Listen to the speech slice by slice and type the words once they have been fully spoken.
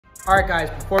All right, guys,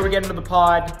 before we get into the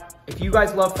pod, if you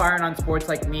guys love firing on sports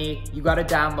like me, you got to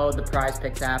download the Prize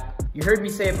Picks app. You heard me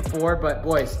say it before, but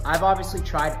boys, I've obviously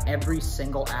tried every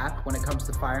single app when it comes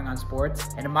to firing on sports.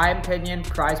 And in my opinion,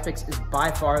 Prize Picks is by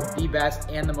far the best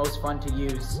and the most fun to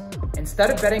use. Instead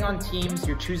of betting on teams,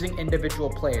 you're choosing individual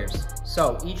players.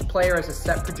 So each player has a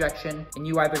set projection and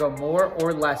you either go more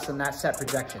or less than that set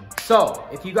projection. So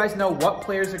if you guys know what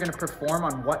players are going to perform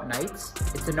on what nights,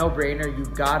 it's a no-brainer.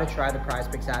 You've got to try the Prize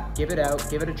Picks app. Give it out,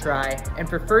 give it a try. And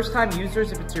for first-time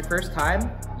users, if it's your first time,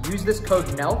 use this code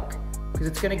NELK because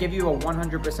it's going to give you a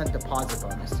 100% deposit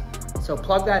bonus. So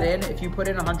plug that in. If you put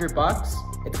in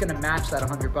 $100, it's going to match that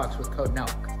 $100 with code NELK.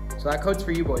 So that code's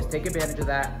for you boys. Take advantage of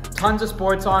that. Tons of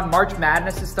sports on. March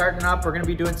Madness is starting up. We're going to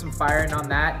be doing some firing on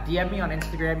that. DM me on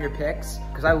Instagram your picks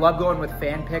because I love going with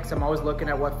fan picks. I'm always looking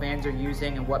at what fans are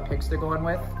using and what picks they're going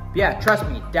with. But yeah, trust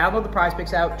me. Download the Prize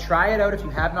Picks out. Try it out if you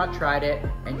have not tried it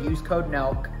and use code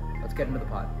NELK. Let's get into the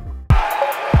pod.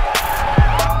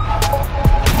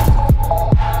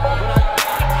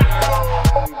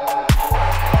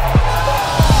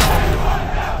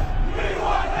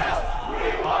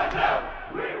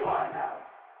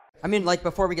 I mean, like,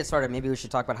 before we get started, maybe we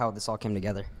should talk about how this all came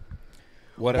together.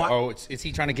 What? Oh, is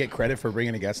he trying to get credit for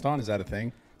bringing a guest on? Is that a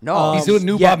thing? No. He's doing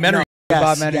new Bob Menary.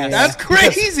 Yes, That's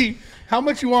crazy. How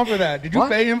much you want for that? Did you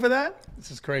pay him for that? This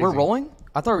is crazy. We're rolling?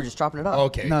 I thought we were just chopping it up.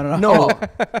 Okay. No.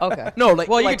 Okay. No, like,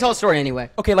 well, you can tell a story anyway.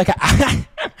 Okay, like,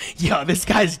 yo, this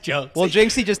guy's jokes. Well,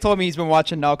 Jynxzi just told me he's been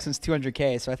watching Nelk since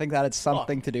 200K, so I think that had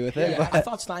something to do with it. Yeah, But I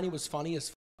thought Steiny was funny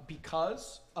as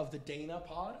because of the Dana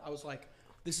pod. I was like,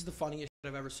 this is the funniest shit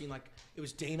I've ever seen. Like, it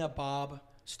was Dana, Bob,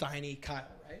 Steiny, Kyle,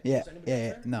 right? Yeah, Was anybody yeah,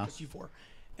 there? no. Just you four.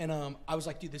 And I was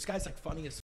like, dude, this guy's like funny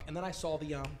as And then I saw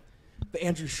the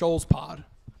Andrew Scholes pod.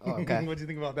 Oh, okay. What do you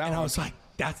think about that And one? I was like,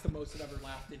 that's the most I've ever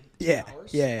laughed in 2 Yeah,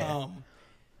 hours. yeah. And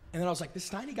then I was like, this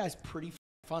Steiny guy's pretty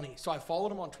funny. So I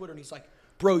followed him on Twitter, and he's like,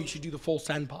 bro, you should do the full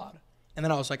send pod. And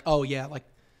then I was like, oh, yeah, like,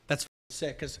 that's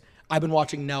sick. Because I've been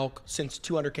watching Nelk since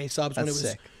 200K subs when it was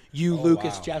sick. you,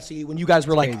 Lucas, Jesse, when you guys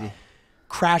were like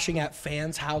crashing at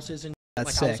fans' houses. And That's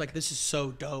like, sick. I was like, this is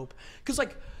so dope. Because,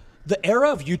 like, the era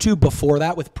of YouTube before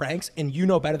that with pranks, and you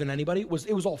know better than anybody, it was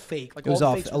all fake. Like, it was all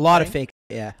all the fakes a were lot of fake.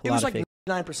 fake. Yeah, It was like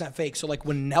 99% fake. So like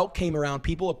when Nelk came around,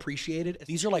 people appreciated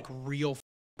these are like real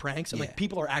pranks, and like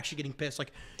people are actually getting pissed.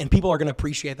 Like, and people are gonna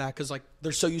appreciate that because like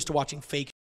they're so used to watching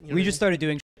fake. You know we what I just mean? started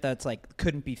doing shit that's like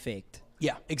couldn't be faked.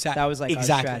 Yeah, exactly. That was like our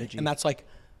strategy. And that's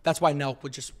why Nelk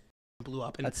would just blew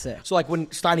up. And That's sick. So like when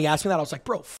Steiny asked me that, I was like,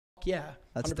 bro, yeah,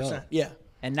 That's 100%. dope. Yeah.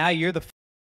 And now are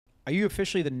you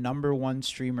officially the #1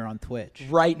 streamer on Twitch?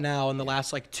 Right now in the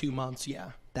last like 2 months,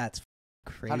 yeah. That's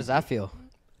crazy. How does that feel?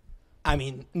 I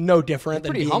mean, no different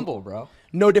than Pretty being humble, bro.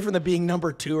 No different than being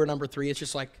number 2 or number 3. It's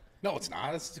just like, No, it's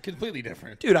not. It's completely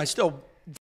different. dude, I still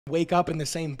wake up in the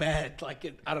same bed.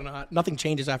 Like, I don't know. Nothing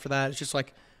changes after that. It's just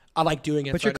like, I like doing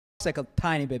it. But so your it's like a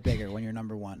tiny bit bigger when you're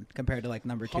 #1 compared to like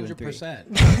number 2 and 3.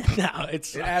 100%. no,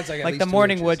 it's It adds like at Like least the 2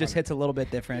 morning inches wood just on hits a little bit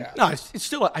different. Yeah. no, it's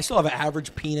still. I still have an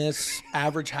average penis,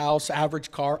 average house, average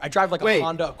car. I drive like a Wait.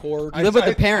 Honda Accord. You live with I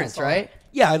the parents, saw right?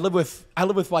 Yeah, I live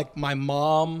with like my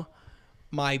mom,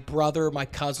 my brother, my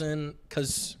cousin.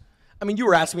 Because, I mean, you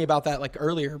were asking me about that like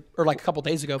earlier or like a couple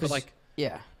days ago. But like,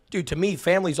 Yeah. dude, to me,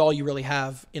 family's all you really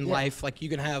have in life. Like, you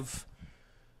can have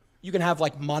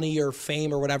like money or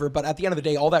fame or whatever, but at the end of the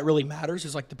day, all that really matters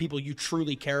is like the people you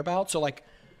truly care about. So like,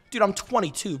 dude, I'm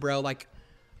 22, bro. Like,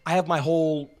 I have my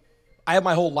whole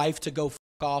life to go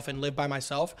off and live by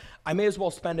myself. I may as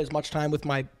well spend as much time with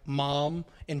my mom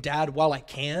and dad while I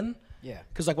can. Yeah.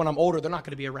 Because like when I'm older, they're not going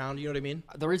to be around. You know what I mean?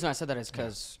 The reason I said that is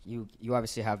because you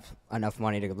obviously have enough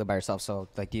money to live by yourself. So,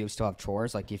 like, do you still have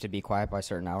chores? Like, do you have to be quiet by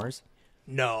certain hours?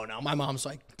 No. My mom's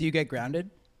like, Do you get grounded?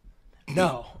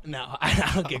 no,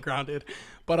 I don't get grounded.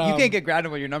 But You can't get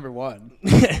grounded when you're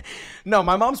 #1. no,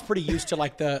 my mom's pretty used to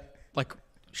like the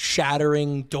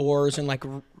shattering doors and like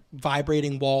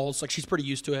vibrating walls. Like, she's pretty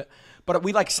used to it. But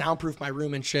we like soundproofed my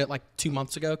room and shit like 2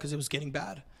 months ago because it was getting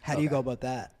bad. How do you go about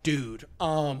that? Dude,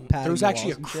 Padding there was the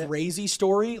actually a walls and shit? crazy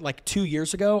story. Like 2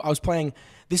 years ago, I was playing.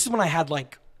 This is when I had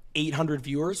like 800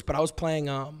 viewers, but I was playing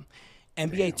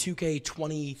NBA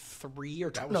 2K23 or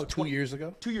That was 2 years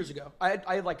ago? 2 years ago. I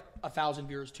had like 1,000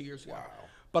 viewers 2 years ago. Wow.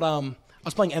 But I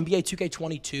was playing NBA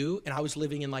 2K22, and I was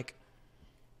living in like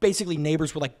basically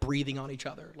neighbors were like breathing on each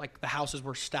other. Like the houses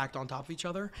were stacked on top of each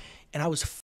other, and I was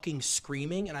fucking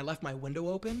screaming, and I left my window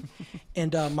open,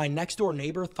 and my next door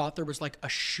neighbor thought there was like a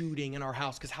shooting in our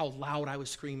house because how loud I was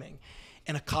screaming.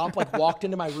 And a cop like walked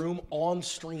into my room on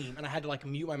stream, and I had to like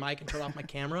mute my mic and turn off my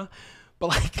camera. But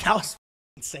like that was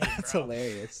insane. That's bro.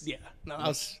 hilarious. Yeah, no, that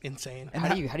was insane.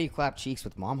 How do you clap cheeks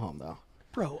with mom home though?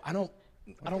 Bro, I don't.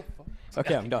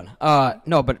 Okay, I'm done.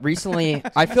 No, but recently,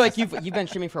 I feel like you've been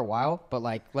streaming for a while, but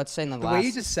like, let's say in the last. The way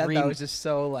you just said 3 that was just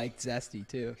so like zesty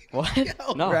too. What?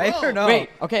 No, Right or no? Wait.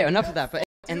 Okay, enough of that. But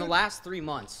in the last 3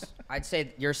 months, I'd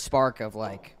say your spark of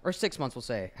like, or 6 months, we'll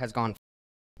say, has gone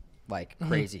like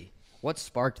crazy. What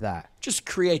sparked that? Just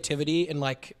creativity and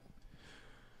like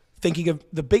thinking of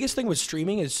the biggest thing with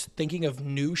streaming is thinking of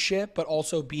new shit, but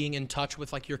also being in touch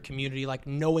with like your community, like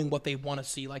knowing what they want to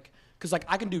see. Like, cause like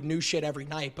I can do new shit every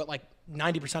night, but like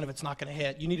 90% of it's not going to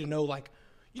hit. You need to know, like,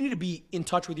 you need to be in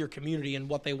touch with your community and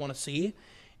what they want to see.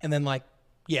 And then like,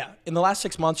 yeah, in the last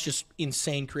 6 months, just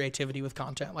insane creativity with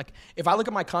content. Like if I look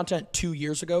at my content 2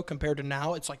 years ago compared to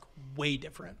now, it's like way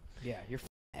different. Yeah, you're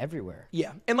everywhere.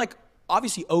 Yeah. And like,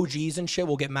 obviously OGs and shit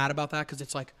will get mad about that. Cause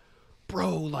it's like,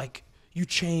 bro, like, you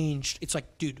changed. It's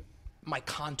like, dude, my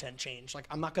content changed. Like,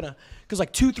 I'm not gonna, cause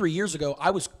like 2-3 years ago,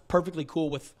 I was perfectly cool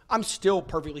with, I'm still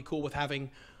perfectly cool with having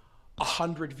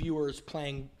 100 viewers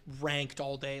playing ranked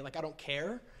all day. Like, I don't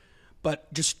care.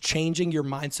 But just changing your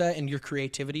mindset and your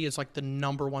creativity is like the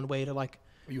 #1 way to like,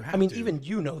 You have I mean, to. even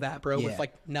you know that, bro, with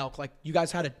like Nelk. Like, you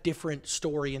guys had a different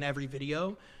story in every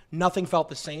video. Nothing felt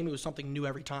the same. It was something new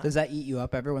every time. Does that eat you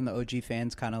up ever when the OG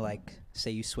fans kind of like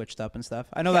say you switched up and stuff?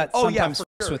 I know that sometimes for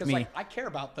f***s sure, with me. like, I care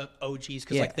about the OGs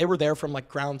because like they were there from like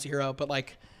ground zero. But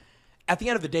like at the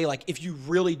end of the day, like if you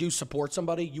really do support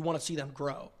somebody, you want to see them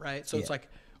grow, right? So it's like,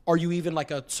 are you even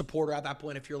like a supporter at that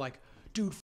point if you're like,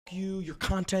 dude, f you, your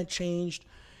content changed?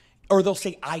 Or they'll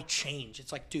say, I change.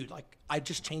 It's like, dude, like, I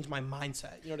just changed my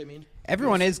mindset. You know what I mean?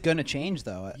 Everyone is going to change,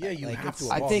 though. Yeah, you like, have to.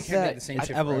 I evolve. think You can't that make the same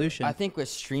shit evolution. I think with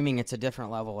streaming, it's a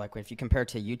different level. Like if you compare it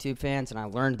to YouTube fans, and I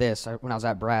learned this when I was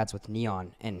at Brad's with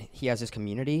Neon, and he has his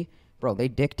community, bro. They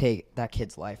dictate that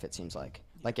kid's life. It seems like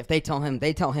if they tell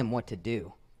him what to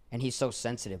do, and he's so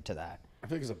sensitive to that. I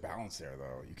feel like there's a balance there,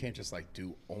 though. You can't just like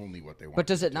do only what they want. But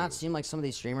does you it to not do. seem like some of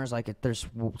these streamers, like there's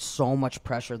so much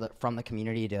pressure from the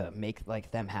community to make like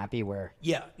them happy? Where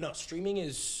Yeah, no, streaming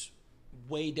is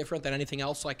way different than anything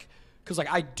else. Like, cause like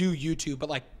I do YouTube, but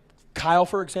like Kyle,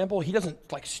 for example, he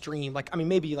doesn't like stream. Like, I mean,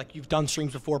 maybe like you've done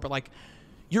streams before, but like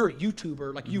you're a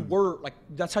YouTuber. Like you were like,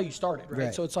 that's how you started,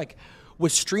 right? So it's like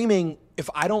with streaming, if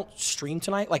I don't stream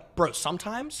tonight, like bro,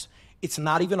 sometimes it's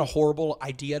not even a horrible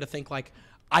idea to think like,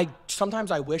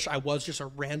 sometimes I wish I was just a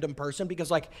random person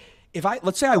because like if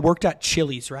let's say I worked at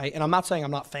Chili's, right? And I'm not saying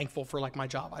I'm not thankful for like my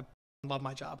job. I love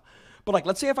my job. But like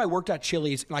let's say if I worked at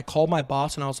Chili's and I called my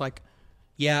boss and I was like,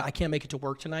 yeah, I can't make it to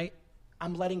work tonight.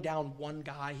 I'm letting down one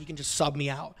guy. He can just sub me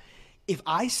out. If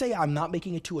I say I'm not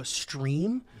making it to a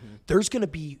stream, there's going to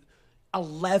be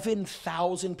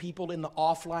 11,000 people in the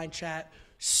offline chat,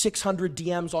 600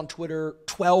 DMs on Twitter,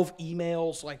 12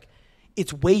 emails, like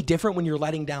it's way different when you're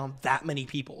letting down that many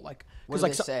people. Like, what do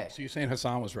like they say? So you're saying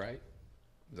Hassan was right?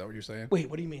 Is that what you're saying? Wait,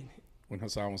 what do you mean? When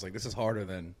Hassan was like, "This is harder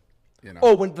than, you know."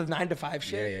 Oh, when the 9 to 5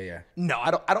 shit. Yeah. No,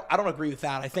 I don't agree with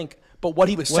that. I think, but what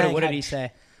he was saying. what did he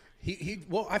say?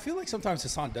 Well, I feel like sometimes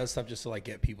Hassan does stuff just to like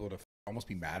get people to almost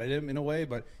be mad at him in a way.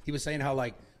 But he was saying how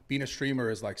like being a streamer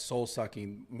is like soul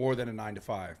sucking more than a 9 to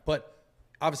 5. But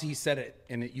obviously he said it,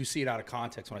 and you see it out of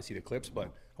context when I see the clips. But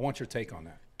I want your take on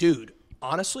that, dude.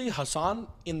 Honestly, Hassan,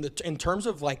 in terms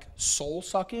of like soul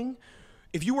sucking,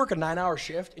 if you work a 9-hour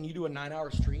shift and you do a 9-hour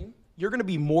stream, you're gonna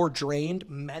be more drained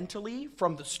mentally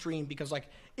from the stream because like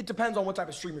it depends on what type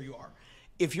of streamer you are.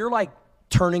 If you're like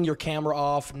turning your camera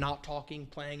off, not talking,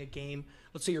 playing a game,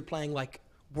 let's say you're playing like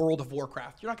World of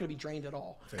Warcraft, you're not gonna be drained at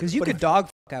all. Because you could dog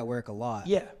f at work a lot.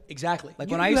 Yeah, exactly. Like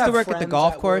You- when I you used to have work at the friends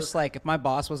golf at course, work. like if my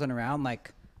boss wasn't around,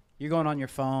 like you're going on your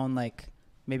phone, like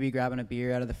maybe grabbing a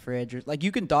beer out of the fridge, or like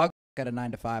you can dog f at a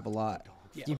 9 to 5 a lot.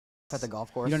 Do you at the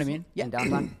golf course? You know what I mean? In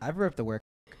downtown. I've ripped the work.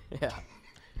 Yeah,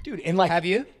 dude, and like Have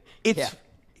you? it's yeah.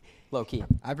 Low key.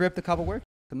 I've ripped a couple work.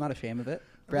 I'm not ashamed of it.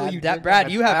 Brad, you that, did. Brad,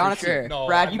 you have I for honestly- sure. No,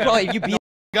 Brad, you probably you beat.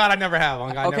 God, I never have.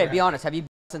 Okay, be honest. Have you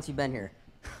since you've been here?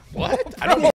 What? I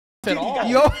don't know at all.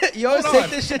 You always Hold take on.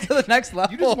 this shit to the next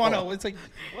level. You just want to. It's like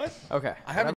what? Okay.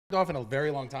 I haven't off in a very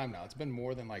long time now. It's been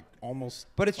more than like almost.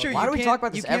 But it's true. Why you do we can't- talk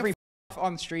about you this can't every f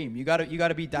on stream? You gotta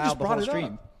be dialed the brought whole it up.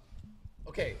 stream.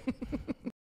 Okay.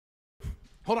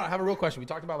 Hold on, I have a real question. We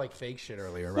talked about like fake shit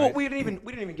earlier, right? well, we didn't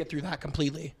even get through that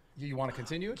completely. You want to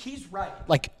continue it? He's right.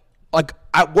 Like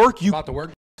at work you About the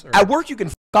work? Or- At work, you can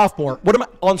f off more. What am I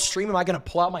on stream? Am I gonna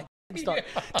pull out my stuff,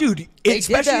 dude?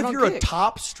 Especially that if on you're a Kick.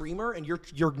 top streamer and your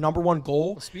 #1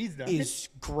 goal speed's done. is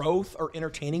growth or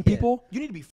entertaining people, you need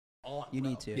to be on. You bro.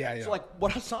 need to. Yeah. So like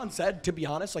what Hassan said, to be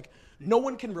honest, like no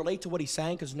one can relate to what he's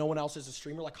saying because no one else is a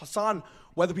streamer. Like Hassan,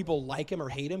 whether people like him or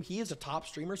hate him, he is a top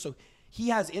streamer, so he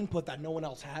has input that no one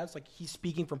else has. Like he's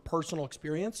speaking from personal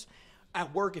experience.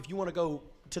 At work, if you want to go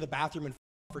to the bathroom and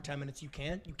for 10 minutes, you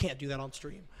can't do that on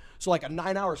stream. So like a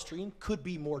 9-hour stream could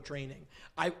be more draining.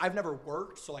 I've never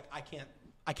worked, so like I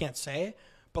can't say,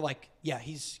 but like, yeah,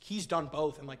 he's done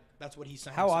both, and like that's what he's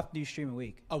saying. How often do you stream a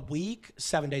week? A week,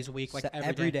 7 days a week, like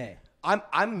every day.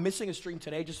 I'm missing a stream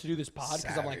today just to do this pod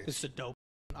because I'm like, this is a dope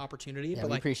opportunity. Yeah, but we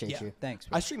like, appreciate you. Thanks,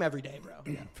 bro. I stream every day, bro.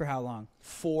 Yeah. For how long?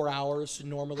 4 hours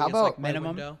normally. How is about like my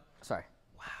minimum? window. Sorry.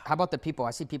 Wow. How about the people?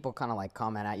 I see people kind of like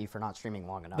comment at you for not streaming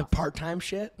long enough. The part-time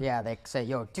shit. Yeah, they say,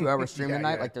 "Yo, 2 hours stream a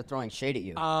night," yeah. like they're throwing shade at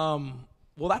you.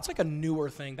 Well, that's like a newer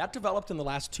thing that developed in the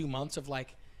last 2 months of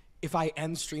like, if I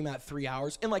end stream at 3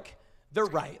 hours, and like they're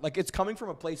right, like it's coming from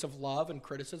a place of love and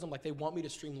criticism. Like they want me to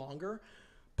stream longer,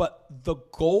 but the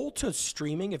goal to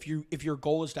streaming, if your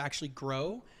goal is to actually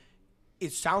grow,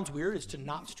 it sounds weird, is to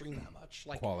not stream that much.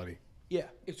 Like Quality. Yeah,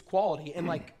 it's quality, and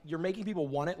like you're making people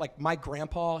want it. Like my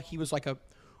grandpa, he was like a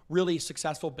really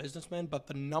successful businessman, but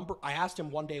I asked him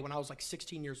one day when I was like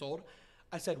 16 years old,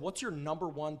 I said, what's your number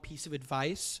one piece of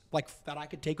advice like that I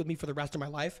could take with me for the rest of my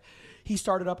life? He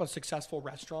started up a successful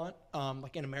restaurant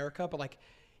like in America, but like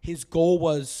his goal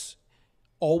was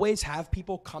always have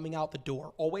people coming out the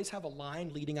door, always have a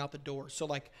line leading out the door. So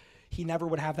like he never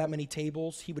would have that many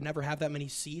tables. He would never have that many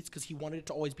seats because he wanted it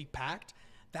to always be packed.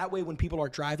 That way when people are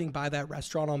driving by that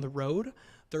restaurant on the road,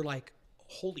 they're like,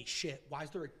 holy shit, why is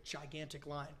there a gigantic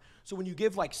line? So when you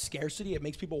give like scarcity, it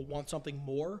makes people want something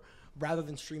more rather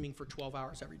than streaming for 12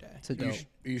 hours every day.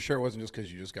 Are you sure it wasn't just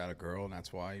because you just got a girl and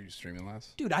that's why you're streaming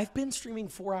less? Dude, I've been streaming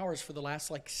 4 hours for the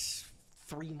last like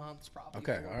 3 months probably.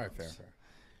 Okay, all right, fair.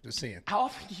 Just seeing. How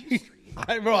often do you stream?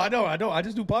 I know. I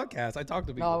just do podcasts. I talk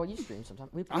to people. No, you stream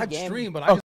sometimes. I stream, but I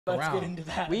just Let's around. get into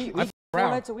that. We I 4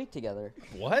 around. nights a week together.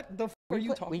 What the f are you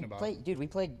We talking about?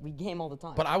 we game all the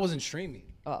time. But I wasn't streaming.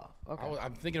 Oh, okay.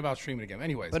 I'm thinking about streaming again.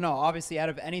 Anyways, But no, obviously, out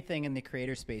of anything in the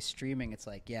creator space, streaming, it's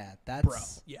like, yeah,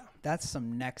 that's yeah. that's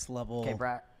some next level Okay,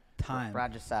 Brad. time.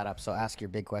 Brad just sat up, so ask your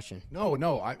big question. no.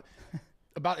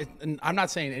 About it, and I'm not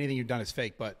saying anything you've done is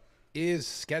fake, but is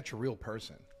Sketch a real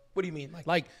person? What do you mean?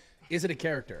 Like, is it a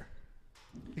character?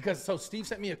 Because so Steve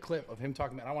sent me a clip of him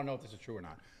talking about. I want to know if this is true or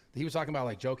not. He was talking about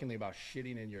like jokingly about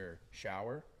shitting in your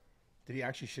shower. Did he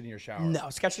actually shit in your shower? No,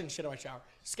 Sketch didn't shit in my shower.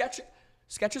 Sketch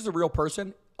is a real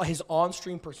person. His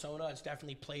on-stream persona is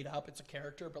definitely played up. It's a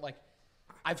character, but like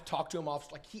I've talked to him off.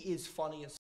 Like he is funny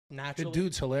as The naturally.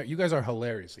 dude's hilarious. You guys are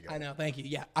hilarious together. I know. Thank you.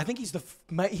 Yeah, I think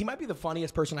he might be the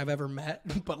funniest person I've ever met.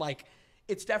 But like,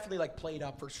 it's definitely like played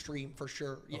up for stream for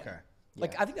sure. Yeah. Okay.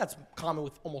 Like I think that's common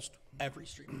with almost every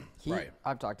streamer. Right.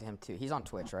 I've talked to him too. He's on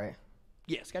Twitch, right?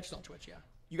 Yeah, Sketch is on Twitch. Yeah,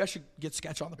 you guys should get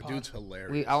Sketch on the The pod. dude's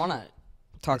hilarious. I want to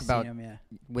talk I about see him, yeah.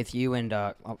 with you and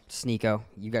Sneeko.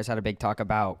 You guys had a big talk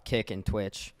about Kick and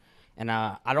Twitch, and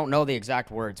I don't know the exact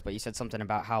words, but you said something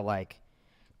about how like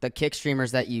the Kick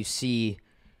streamers that you see,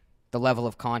 the level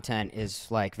of content is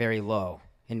like very low,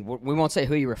 and we won't say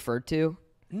who you referred to.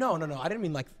 No. I didn't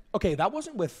mean like. Okay, that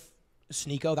wasn't with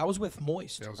Sneeko. That was with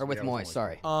Moist. Or with Moist,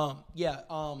 sorry.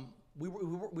 We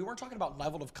weren't talking about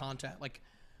level of content. Like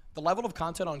the level of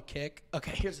content on Kick.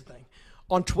 Okay, here's the thing.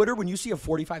 On Twitter, when you see a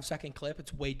 45-second clip,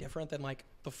 it's way different than like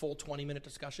the full 20-minute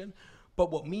discussion.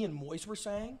 But what me and Moist were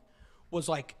saying was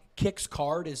like Kick's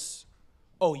card is,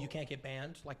 oh, you can't get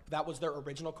banned. Like that was their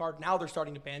original card. Now they're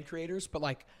starting to ban creators, but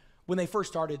like when they first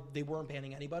started, they weren't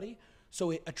banning anybody.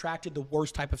 So it attracted the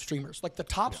worst type of streamers. Like the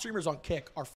top streamers on Kick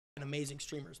are amazing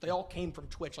streamers. They all came from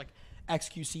Twitch, like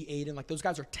XQC, Aiden, like those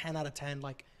guys are 10 out of 10,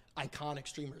 like iconic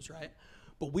streamers, right?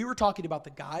 But we were talking about the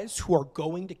guys who are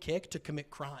going to Kick to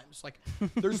commit crimes. Like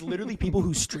there's literally people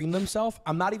who stream themselves.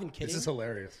 I'm not even kidding. This is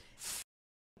hilarious.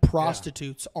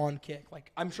 Prostitutes on Kick.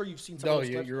 Like I'm sure you've seen some of those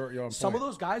clips. You're on Some of point.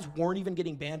 those guys weren't even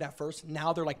getting banned at first.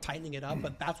 Now they're like tightening it up,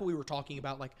 but that's what we were talking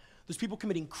about. Like there's people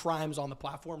committing crimes on the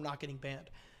platform not getting banned.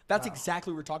 That's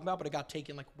exactly what we're talking about, but it got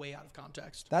taken like way out of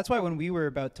context. That's why when we were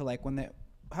about to like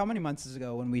how many months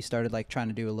ago when we started like trying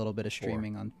to do a little bit of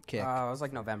streaming on Kick? It was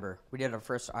like November. We did our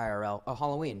first IRL,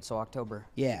 Halloween, so October.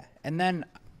 Yeah, and then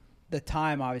the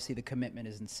time, obviously, the commitment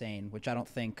is insane, which I don't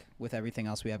think with everything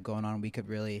else we have going on we could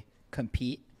really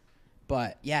compete.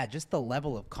 But yeah, just the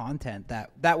level of content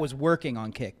that was working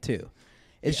on Kick too.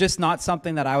 It's just not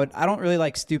something that I don't really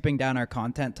like stooping down our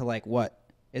content to like what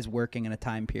is working in a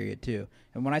time period too.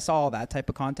 And when I saw all that type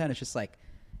of content, it's just like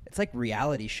it's like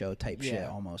reality show type shit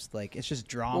almost. Like it's just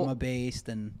drama based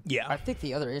and I think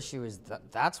the other issue is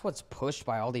that's what's pushed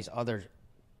by all these other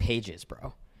pages,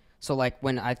 bro. So like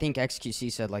when I think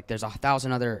XQC said like there's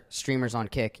 1,000 other streamers on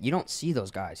Kick, you don't see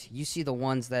those guys. You see the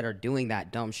ones that are doing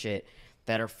that dumb shit,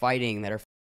 that are fighting, that are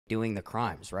doing the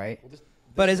crimes, right? Well,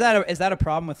 But is that a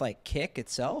problem with like Kick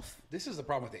itself? This is the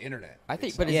problem with the internet. I think,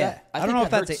 itself. but is that, I don't think know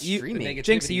if that that's hurts a streaming.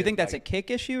 Jynxzi, you think that's a Kick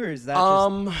issue, or is that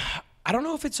just... I don't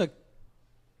know if it's a.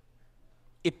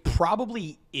 It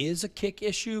probably is a Kick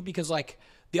issue because like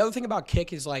the other thing about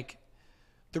Kick is like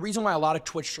the reason why a lot of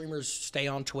Twitch streamers stay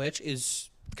on Twitch is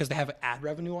because they have ad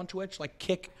revenue on Twitch. Like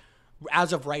Kick,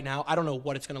 as of right now, I don't know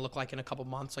what it's going to look like in a couple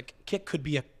months. Like Kick could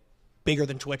be bigger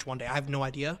than Twitch one day. I have no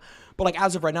idea. But like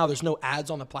as of right now, there's no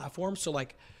ads on the platform. So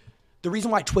like the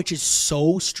reason why Twitch is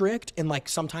so strict and like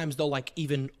sometimes they'll like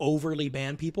even overly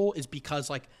ban people is because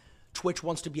like Twitch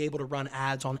wants to be able to run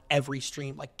ads on every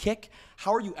stream. Like Kick,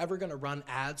 how are you ever going to run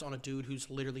ads on a dude who's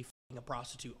literally f***ing a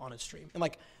prostitute on his stream? And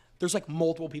like there's like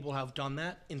multiple people who have done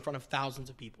that in front of thousands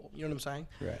of people. You know what I'm saying?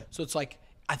 Right. So it's like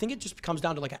I think it just comes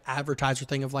down to like an advertiser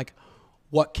thing of like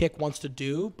what Kick wants to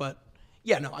do. But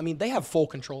yeah, no, I mean, they have full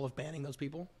control of banning those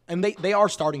people. And they are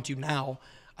starting to now.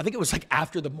 I think it was like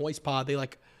after the Moist Pod, they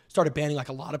like started banning like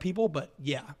a lot of people. But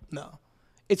yeah, no.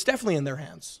 It's definitely in their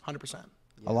hands, 100%.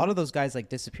 A lot of those guys like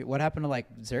disappear. What happened to like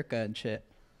Zerka and shit?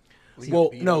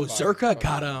 Well, no, Zerka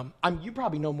got you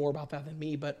probably know more about that than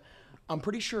me, but I'm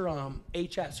pretty sure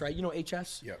HS, right? You know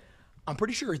HS? Yep. I'm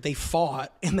pretty sure they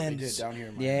fought and then They did down here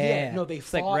in my Yeah, no, they it's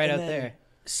fought like right and out then there.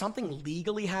 something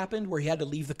legally happened where he had to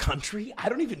leave the country. I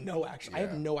don't even know actually. I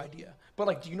have no idea. But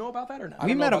like, do you know about that or not?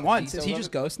 We know met about him the once. Is details he of just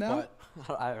it, ghost now?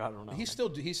 but I don't know. He's still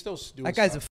doing That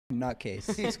guy's stuff. a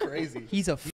nutcase. He's crazy. He's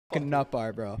a nut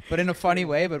bar, bro. But in a funny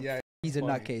way. But Yeah, he's a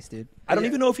funny. nutcase, dude. I don't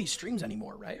even know if he streams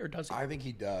anymore, right? Or does he? I think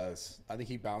he does. I think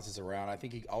he bounces around. I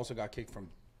think he also got kicked from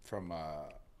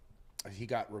he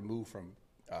got removed from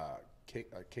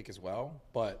kick as well.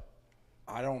 But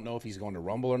I don't know if he's going to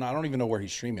Rumble or not. I don't even know where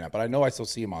he's streaming at. But I know I still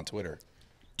see him on Twitter.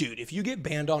 Dude, if you get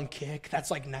banned on Kick, that's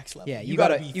like next level. Yeah, you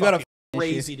gotta be you gotta fucking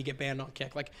crazy to get banned on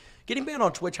Kick. Like getting banned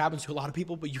on Twitch happens to a lot of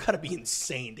people, but you gotta be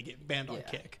insane to get banned on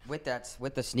Kick. With the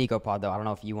Sneeko pod though, I don't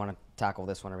know if you want to tackle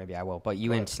this one or maybe I will. But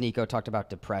you and Sneeko talked about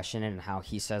depression and how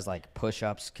he says like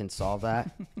push-ups can solve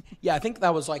that. Yeah, I think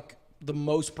that was like the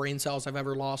most brain cells I've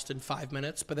ever lost in 5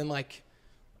 minutes. But then like,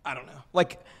 I don't know.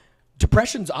 Like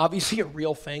depression's obviously a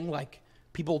real thing. Like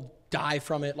people die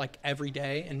from it like every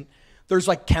day, and there's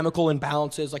like chemical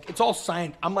imbalances. Like it's all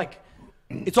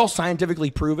it's all scientifically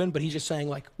proven, but he's just saying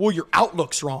like, well, your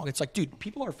outlook's wrong. It's like, dude,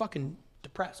 people are fucking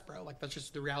depressed, bro. Like that's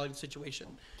just the reality of the situation.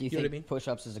 Do you know think what I mean?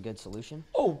 push-ups is a good solution?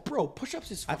 Oh, bro,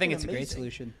 push-ups is fucking I think it's amazing. a great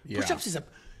solution. Push-ups is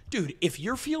dude, if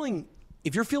you're feeling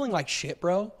like shit,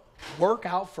 bro, work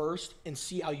out first and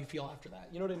see how you feel after that.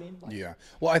 You know what I mean? Like, Yeah.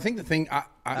 Well, I think the thing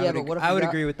I would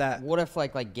agree with that. What if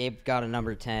like Gabe got a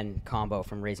number 10 combo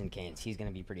from Raising Cane's? He's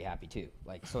gonna be pretty happy too.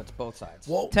 Like so, it's both sides.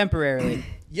 Well, Temporarily.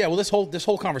 yeah. Well, this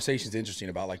whole conversation is interesting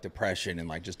about like depression and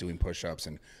like just doing push-ups,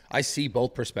 and I see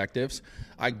both perspectives.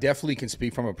 I definitely can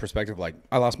speak from a perspective like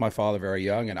I lost my father very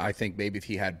young, and I think maybe if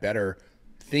he had better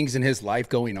things in his life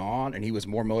going on and he was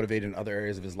more motivated in other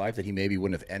areas of his life, that he maybe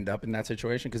wouldn't have ended up in that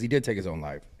situation, because he did take his own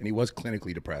life and he was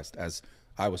clinically depressed, as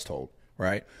I was told,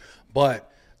 right? But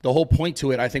the whole point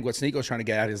to it, I think what Sneeko's trying to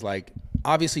get at is like,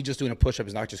 obviously just doing a push-up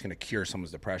is not just going to cure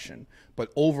someone's depression, but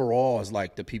overall is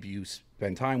like the people you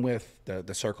spend time with,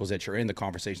 the circles that you're in, the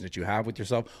conversations that you have with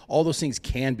yourself, all those things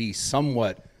can be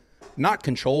somewhat not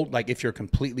controlled, like if you're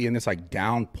completely in this like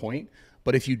down point.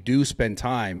 But if you do spend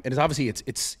time, and it's obviously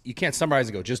it's you can't summarize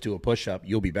and go just do a push-up,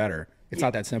 you'll be better. It's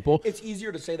not that simple. it's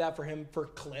easier to say that for him for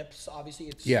clips. Obviously,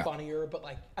 it's funnier, but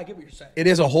like I get what you're saying. It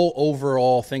is a whole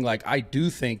overall thing. Like I do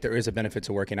think there is a benefit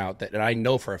to working out that I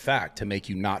know for a fact to make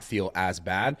you not feel as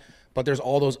bad. But there's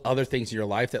all those other things in your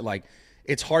life that like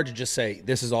it's hard to just say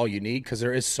this is all you need, because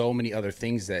there is so many other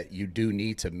things that you do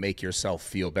need to make yourself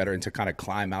feel better and to kind of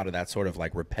climb out of that sort of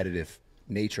like repetitive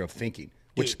nature of thinking,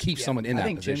 which keeps someone in that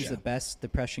position. I think gym's the best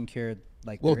depression cure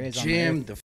like Well, there is gym, on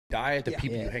the diet, the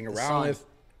people you hang The around sun. with,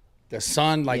 the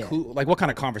sun, like who, like what kind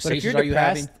of But if conversations you're are you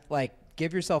having? depressed, like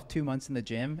give yourself 2 months in the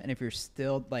gym, and if you're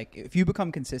still like, if you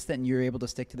become consistent and you're able to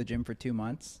stick to the gym for 2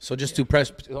 months. So just do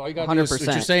press. All you got to do is, what you're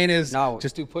 100%. saying is No.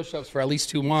 just do push-ups for at least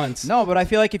 2 months. No, but I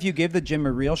feel like if you give the gym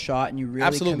a real shot and you really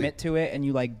Absolutely. commit to it and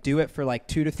you like do it for like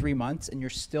 2 to 3 months and you're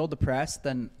still depressed,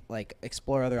 then like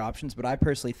explore other options. But I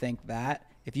personally think that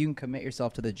if you can commit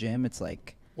yourself to the gym, it's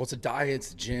like, Well, it's a diet,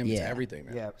 it's a gym, it's Yeah. everything,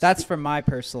 man. Yeah. that's from my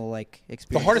personal like The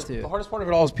experience too. hardest part of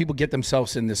it all is people get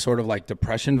themselves in this sort of like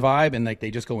depression vibe, and like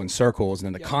they just go in circles, and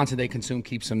then the content they consume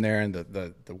keeps them there, and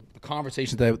the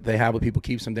conversations that they have with people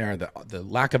keeps them there, and the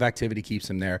lack of activity keeps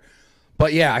them there.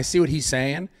 But yeah, I see what he's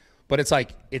saying, but it's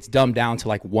like it's dumbed down to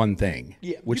like one thing,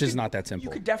 which is not that simple.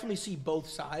 You could definitely see both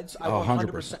sides. I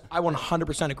 100%.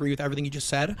 100% agree with everything you just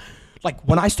said. Like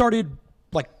when I started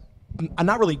like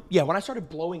not really. Yeah, when I started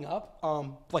blowing up,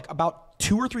 like about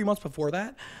 2 or 3 months before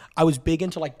that, I was big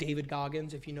into like David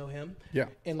Goggins, if you know him. Yeah.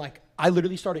 And like I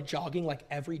literally started jogging like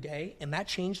every day, and that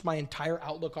changed my entire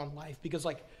outlook on life because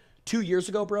like 2 years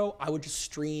ago, bro, I would just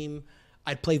stream.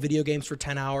 I'd play video games for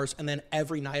 10 hours, and then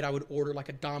every night I would order like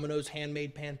a Domino's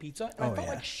handmade pan pizza, and I felt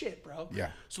like shit, bro. Yeah.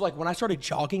 So like when I started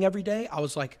jogging every day, I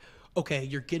was like, okay,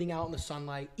 you're getting out in the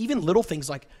sunlight. Even little things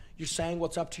like you're saying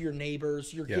what's up to your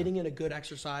neighbors, you're getting in a good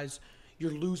exercise,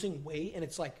 you're losing weight, and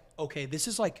it's like, okay, this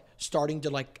is like starting to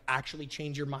like actually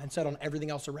change your mindset on everything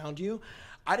else around you.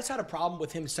 I just had a problem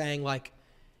with him saying like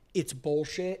it's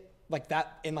bullshit. Like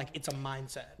that, and like it's a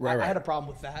mindset. Right. I had a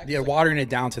problem with that. Yeah, like, watering it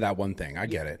down to that one thing. I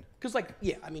get it. because like,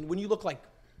 yeah, I mean, when you look like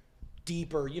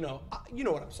deeper, you know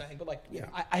what I'm saying. But like, yeah,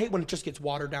 I hate when it just gets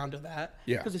watered down to that.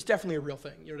 Yeah. Because it's definitely a real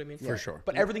thing. You know what I mean? For sure.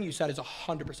 But everything you said is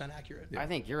 100% accurate. I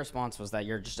think your response was that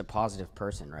you're just a positive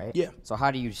person, right? Yeah. So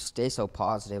how do you stay so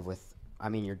positive with, I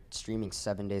mean, you're streaming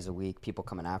 7 days a week, people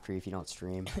coming after you if you don't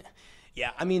stream.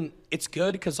 Yeah, I mean, it's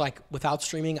good because like without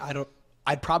streaming,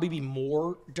 I'd probably be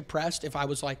more depressed if I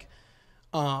was like,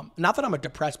 not that I'm a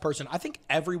depressed person. I think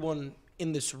everyone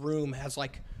in this room has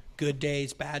like good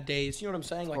days, bad days. You know what I'm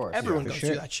saying? Like everyone goes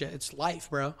through that shit. It's life,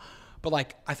 bro. But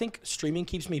like, I think streaming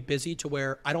keeps me busy to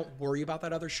where I don't worry about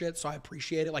that other shit. So I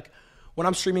appreciate it. Like when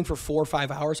I'm streaming for 4 or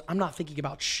 5 hours, I'm not thinking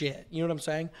about shit. You know what I'm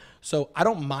saying? So I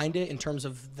don't mind it in terms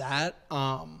of that.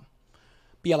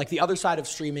 But yeah, like the other side of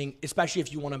streaming, especially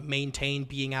if you want to maintain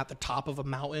being at the top of a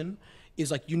mountain,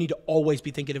 is like you need to always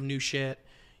be thinking of new shit.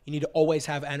 You need to always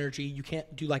have energy. You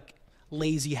can't do like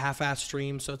lazy half-ass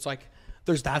streams. So it's like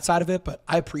there's that side of it, but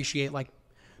I appreciate like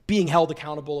being held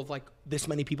accountable of like this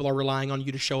many people are relying on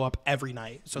you to show up every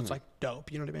night. So it's like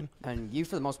dope. You know what I mean? And you,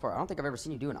 for the most part, I don't think I've ever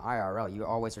seen you do an IRL. You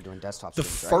always are doing desktop The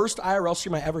streams, first IRL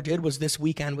stream I ever did was this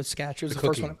weekend with Sketch. It was the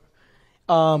first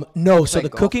one. No, so the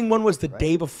cooking one was the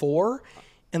day before.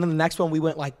 And then the next one we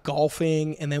went like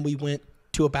golfing, and then we went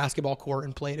to a basketball court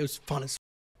and played. It was fun as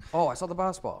Oh, I saw the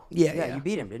basketball. Yeah. You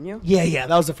beat him, didn't you? Yeah.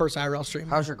 That was the first IRL stream.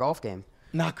 How's your golf game?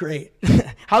 Not great.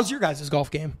 How's your guys' golf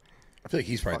game? I feel like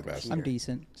he's probably the best. I'm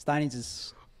decent. Steining's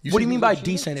is What do you mean by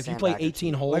decent? If you play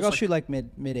 18 holes, like I'll shoot like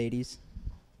mid 80s.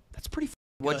 that's pretty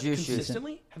What'd you shoot?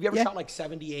 consistently. Have you ever shot like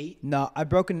 78? No, I've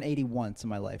broken 80 once in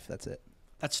my life. That's it.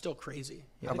 That's still crazy.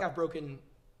 I think I've broken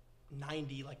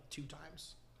 90 like 2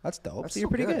 times. That's dope. That's So you're so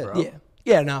pretty good, good. bro.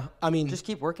 Yeah. No, I mean, Just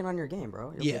keep working on your game,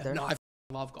 bro. You'll get there. No, I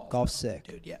love golf. Golf's sick.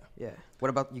 dude. Yeah. Yeah. What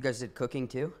about you guys did cooking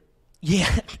too? Yeah.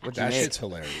 What'd you That make? shit's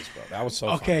hilarious, bro. That was so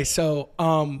Okay, so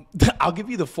I'll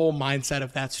give you the full mindset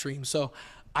of that stream. So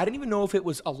I didn't even know if it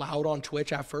was allowed on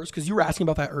Twitch at first because you were asking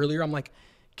about that earlier. I'm like,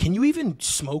 can you even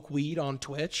smoke weed on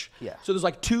Twitch? Yeah. So there's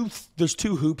like there's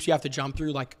two hoops you have to jump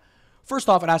through. Like, first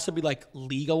off, it has to be like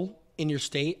legal in your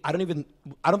state. I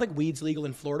don't think weed's legal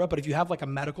in Florida, but if you have like a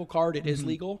medical card, it is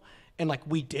legal. And like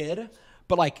we did.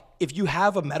 But like if you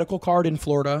have a medical card in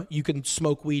Florida, you can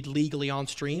smoke weed legally on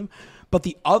stream. But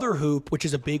the other hoop, which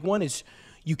is a big one, is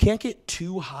you can't get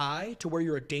too high to where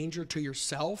you're a danger to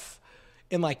yourself.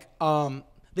 And like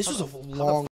this was a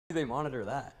long Do they monitor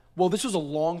that? well, this was a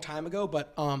long time ago,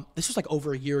 but this was like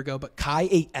over a year ago. But Kai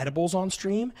ate edibles on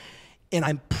stream, and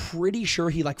I'm pretty sure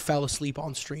he like fell asleep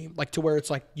on stream, like to where it's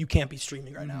like you can't be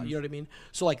streaming right now. You know what I mean?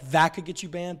 So like that could get you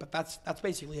banned, but that's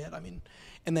basically it. I mean,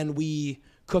 and then we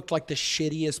cooked like the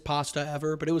shittiest pasta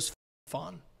ever, but it was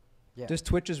fun. Yeah. Does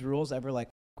Twitch's rules ever like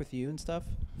with you and stuff?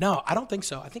 No, I don't think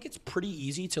so. I think it's pretty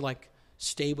easy to like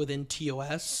stay within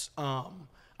TOS. I'm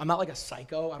not like a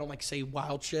psycho. I don't like say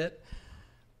wild shit.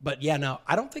 But yeah, no,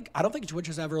 I don't think Twitch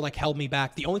has ever like held me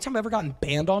back. The only time I've ever gotten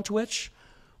banned on Twitch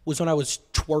was when I was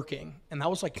twerking, and that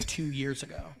was like 2 years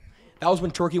ago. That was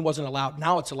when twerking wasn't allowed.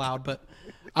 Now it's allowed, but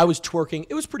I was twerking.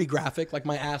 It was pretty graphic. Like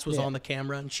my ass was on the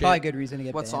camera and shit. Probably a good reason to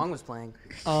get What banned. song was playing?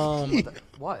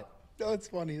 What? That's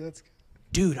funny. That's.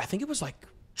 Dude, I think it was like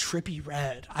Trippy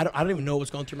Red. I don't even know what was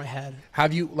going through my head.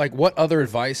 Have you like what other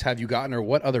advice have you gotten, or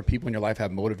what other people in your life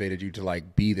have motivated you to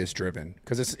like be this driven?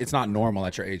 Because it's not normal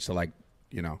at your age to like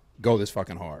go this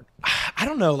fucking hard. I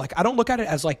don't know. Like, I don't look at it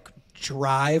as like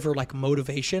drive or like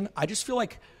motivation. I just feel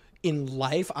like in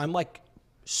life, I'm like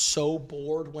so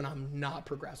bored when I'm not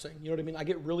progressing. You know what I mean? I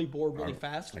get really bored really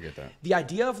fast. I get that. The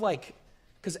idea of like,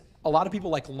 because a lot of people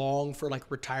like long for like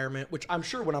retirement, which I'm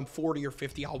sure when I'm 40 or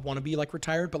 50, I'll want to be like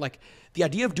retired. But like the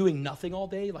idea of doing nothing all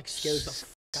day like scares the fuck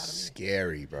out of me.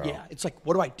 Scary, bro. Yeah, it's like,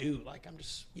 what do I do? Like, I'm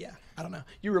just, I don't know.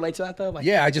 You relate to that though? Like,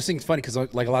 Yeah, I just think it's funny because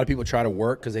like a lot of people try to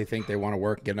work because they think they want to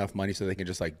work, get enough money so they can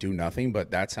just like do nothing.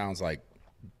 But that sounds like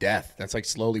death. That's like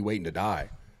slowly waiting to die,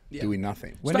 doing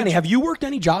nothing. Steiny, have you worked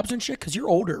any jobs and shit? Because you're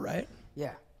older, right?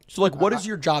 Yeah. So like, what is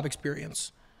your job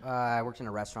experience? I worked in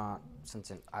a restaurant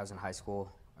since I was in high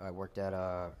school. I worked at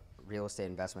a real estate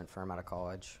investment firm out of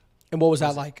college. And what was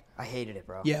that like? I hated it,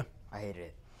 bro. Yeah. I hated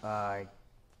it. I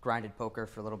grinded poker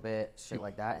for a little bit, shit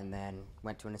like that, and then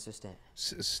went to an assistant.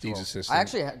 Steve's assistant. I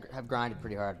actually have grinded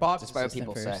pretty hard, Bob's despite what assistant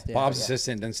people first, say. yeah. Bob's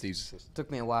assistant, then Steve's assistant.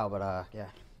 Took me a while, but yeah.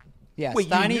 Yeah, Wait,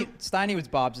 Steiny was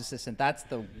Bob's assistant. That's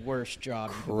the worst job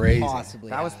you could Crazy. possibly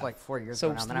That was have. like 4 years So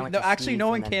ago now. Then I went no, to actually, Steve, no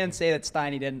one and then- can say that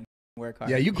Steiny didn't work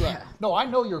hard. Yeah, you grind. No, I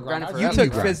know you're Grinded grinding. You forever.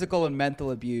 took grind. physical and mental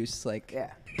abuse. Like,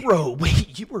 Yeah. Bro,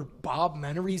 wait, you were Bob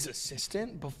Menery's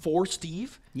assistant before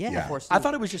Steve? yeah. Yeah. Before I Steve.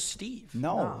 thought it was just Steve.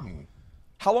 No.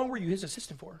 How long were you his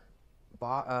assistant for?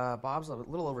 Bob's a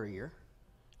little over a year.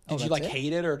 Did you that's like it?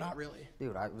 hate it or not really?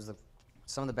 Dude, it was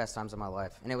some of the best times of my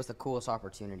life, and it was the coolest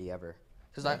opportunity ever.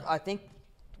 Because I think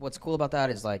what's cool about that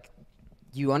is like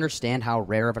you understand how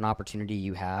rare of an opportunity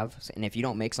you have, and if you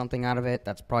don't make something out of it,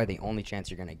 that's probably the only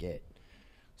chance you're gonna get.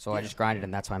 So I just grinded,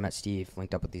 and that's why I met Steve,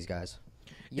 linked up with these guys.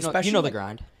 You know the like-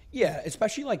 grind. Yeah,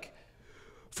 especially like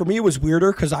for me it was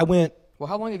weirder because I went. Well,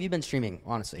 how long have you been streaming,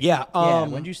 honestly? Yeah, Yeah.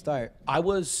 When'd you start? I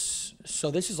was so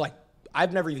this is like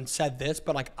I've never even said this,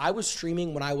 but like I was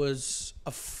streaming when I was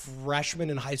a freshman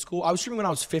in high school. I was streaming when I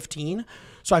was 15.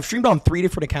 So I've streamed on 3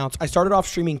 different accounts. I started off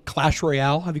streaming Clash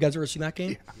Royale. Have you guys ever seen that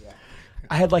game? Yeah.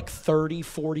 I had like 30,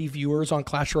 40 viewers on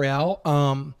Clash Royale.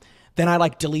 Then I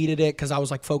like deleted it because I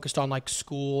was like focused on like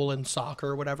school and soccer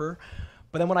or whatever.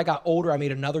 But then when I got older, I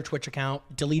made another Twitch account,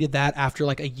 deleted that after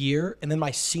like a year. And then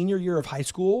my senior year of high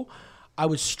school, I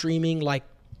was streaming like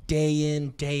day in,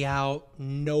 day out,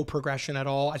 no progression at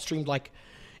all. I streamed like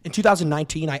in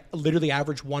 2019, I literally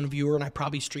averaged 1 viewer and I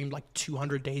probably streamed like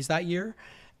 200 days that year.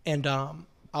 And I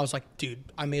was like, dude,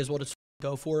 I may as well just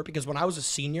go for it because when I was a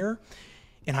senior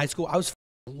in high school, I was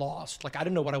lost. Like I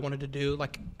didn't know what I wanted to do.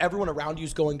 Like everyone around you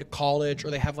is going to college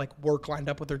or they have like work lined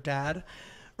up with their dad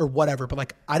or whatever. But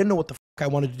like I didn't know what the I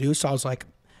wanted to do. So I was like,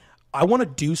 I want to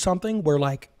do something where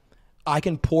like I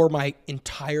can pour my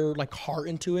entire like heart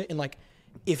into it and like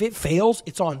if it fails,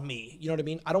 it's on me. You know what I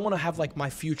mean? I don't want to have like my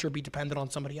future be dependent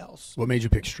on somebody else. What made you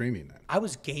pick streaming then? I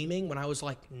was gaming when I was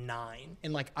like 9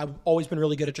 and like I've always been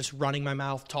really good at just running my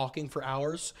mouth talking for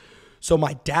hours. So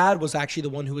my dad was actually the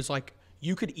one who was like,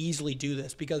 you could easily do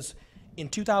this because in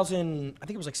 2000, I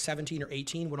think it was like 17 or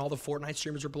 18 when all the Fortnite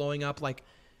streamers were blowing up, like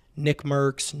Nick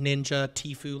Merckx, Ninja,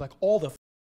 Tfue, like all the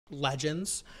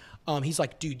legends. He's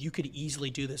like, dude, you could easily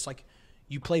do this. Like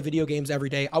you play video games every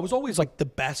day. I was always like the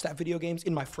best at video games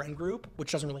in my friend group,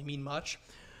 which doesn't really mean much.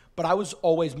 But I was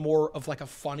always more of like a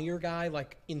funnier guy.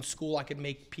 Like in school, I could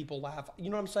make people laugh. You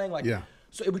know what I'm saying? Like, yeah.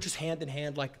 So it was just hand in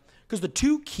hand. Like, because the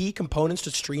two key components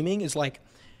to streaming is like,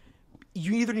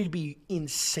 you either need to be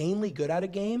insanely good at a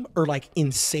game or like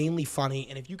insanely funny.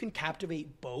 And if you can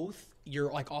captivate both,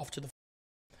 you're like off to the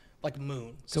like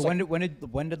moon. So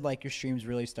when did like your streams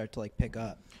really start to like pick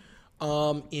up?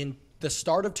 In the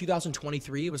start of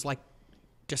 2023, it was like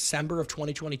December of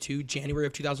 2022, January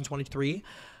of 2023.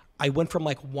 I went from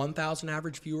like 1,000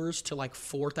 average viewers to like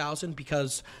 4,000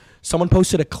 because someone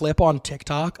posted a clip on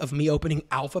TikTok of me opening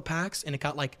alpha packs and it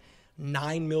got like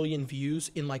 9 million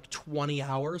views in like 20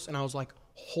 hours. And I was like,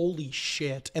 holy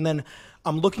shit. And then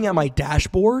I'm looking at my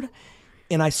dashboard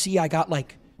and I see I got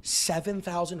like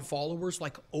 7,000 followers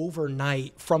like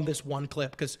overnight from this one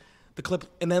clip because the clip,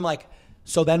 and then like,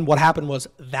 so then what happened was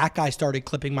that guy started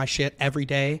clipping my shit every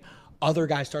day. Other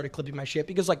guys started clipping my shit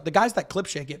because like the guys that clip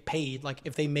shit get paid. Like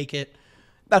if they make it,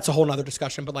 that's a whole nother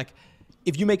discussion. But like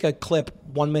if you make a clip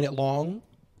 1 minute long,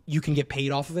 you can get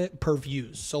paid off of it per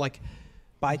views. So like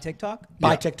By TikTok?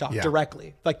 by TikTok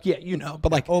directly. Like, yeah, you know,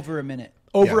 but like Over a minute.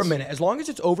 over a Yes. minute. As long as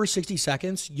it's over 60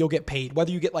 seconds, you'll get paid.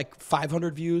 Whether you get like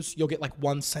 500 views, you'll get like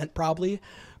 1 cent probably.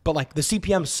 But like the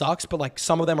CPM sucks, but like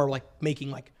some of them are like making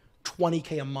like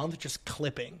 20K a month just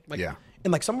clipping. Like, Yeah.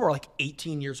 And like some are like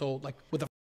 18 years old, like with a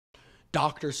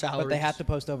doctor's salary. But they have to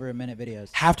post over a minute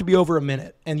videos. Have to be over a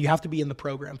minute and you have to be in the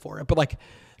program for it. But like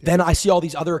then I see all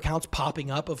these other accounts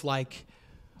popping up of like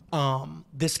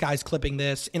this guy's clipping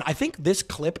this. And I think this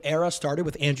clip era started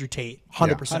with Andrew Tate.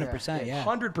 100%. 100%, yeah.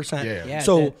 100%. Yeah. Yeah, it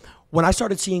So did. when I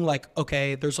started seeing like,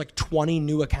 okay, there's like 20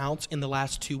 new accounts in the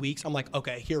last 2 weeks, I'm like,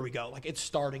 okay, here we go. Like it's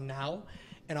starting now.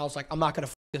 And I was like, I'm not going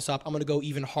to this up. I'm going to go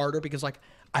even harder because like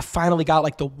I finally got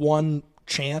like the one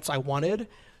chance I wanted.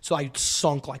 So I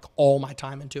sunk like all my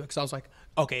time into it because I was like,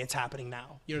 okay, it's happening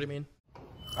now. You know what I mean?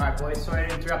 All right, boys, sorry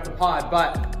to interrupt the pod,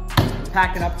 but I'm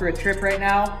packing up for a trip right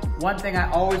now. One thing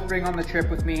I always bring on the trip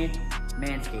with me,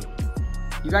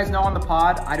 Manscaped. You guys know on the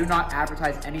pod, I do not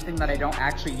advertise anything that I don't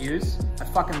actually use. I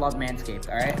fucking love Manscaped,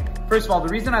 all right? First of all, the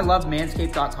reason I love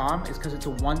manscaped.com is because it's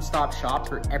a one-stop shop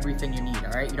for everything you need,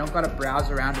 all right? You don't gotta browse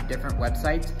around to different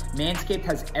websites. Manscaped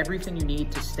has everything you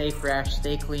need to stay fresh,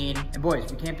 stay clean. And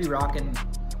boys, we can't be rocking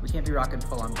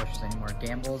full-on bushes anymore.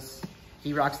 Gambles,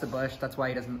 he rocks the bush. That's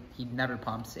why he never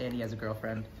pumps, and he has a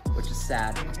girlfriend, which is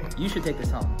sad. You should take this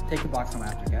home. Take the box home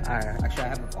after, okay? All right, actually, I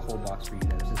have a whole box for you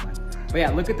there. This is mine. But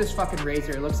yeah, look at this fucking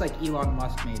razor. It looks like Elon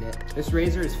Musk made it. This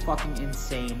razor is fucking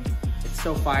insane. It's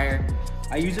so fire.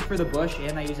 I use it for the bush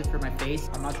and I use it for my face.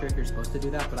 I'm not sure if you're supposed to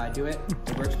do that, but I do it.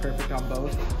 It works perfect on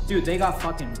both. Dude, they got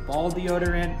fucking ball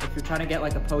deodorant. If you're trying to get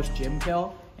like a post-gym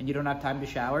kill and you don't have time to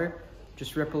shower,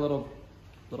 just rip a little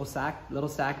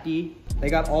sack D. They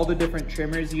got all the different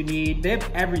trimmers you need. They have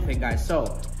everything, guys.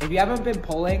 So if you haven't been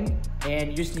pulling and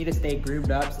you just need to stay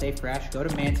groomed up, stay fresh, go to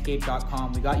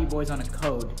manscaped.com. We got you boys on a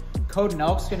code. Code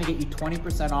NELK's gonna get you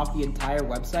 20% off the entire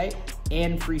website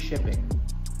and free shipping.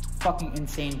 Fucking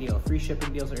insane deal. Free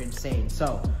shipping deals are insane.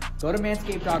 So go to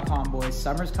manscaped.com, boys.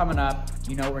 Summer's coming up.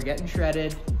 You know, we're getting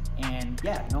shredded. And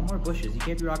yeah, no more bushes. You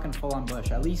can't be rocking full on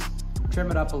bush. At least trim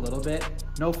it up a little bit.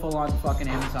 No full-on fucking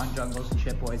Amazon jungles and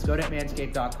shit, boys. Go to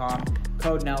manscaped.com.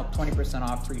 Code NELK, 20%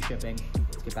 off, free shipping.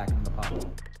 Let's get back into the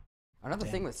pod. Another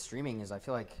thing with streaming is I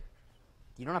feel like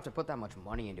you don't have to put that much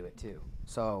money into it too.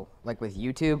 So like with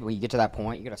YouTube, when you get to that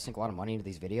point, you got to sink a lot of money into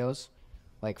these videos.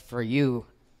 Like for you,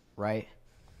 right?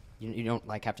 You don't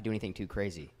like have to do anything too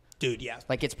crazy. Dude, yeah.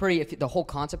 Like it's pretty, the whole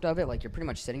concept of it, like you're pretty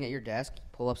much sitting at your desk,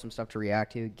 pull up some stuff to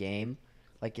react to, game.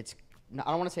 Like it's, I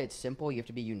don't want to say it's simple, you have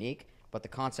to be unique, but the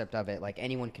concept of it, like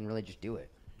anyone can really just do it.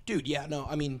 Dude, yeah, no,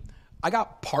 I mean, I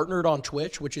got partnered on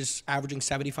Twitch, which is averaging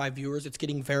 75 viewers. It's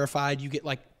getting verified. You get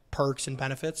like perks and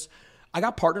benefits. I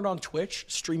got partnered on Twitch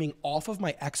streaming off of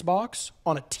my Xbox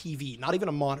on a TV, not even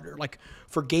a monitor. Like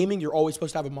for gaming, you're always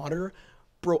supposed to have a monitor.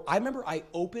 Bro, I remember I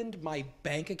opened my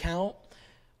bank account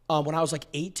when I was like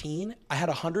 18. I had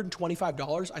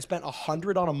 $125. I spent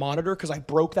 $100 on a monitor because I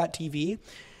broke that TV.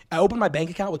 I opened my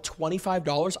bank account with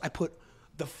 $25. I put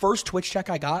the first Twitch check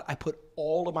I got, I put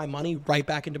all of my money right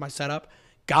back into my setup.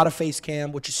 Got a face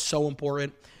cam, which is so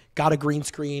important. Got a green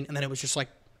screen, and then it was just like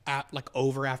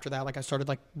over after that. Like I started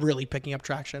like really picking up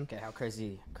traction. Okay, how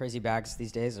crazy bags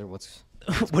these days, or what's?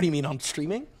 What do you mean on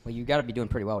streaming? Well, you got to be doing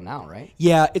pretty well now, right?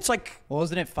 Yeah, it's like. Well,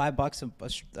 wasn't it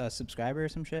 $5 a subscriber or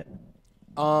some shit?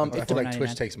 I feel like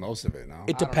Twitch takes most of it now.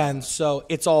 It depends. So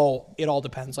it all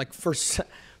depends. Like for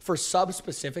subs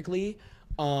specifically,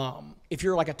 if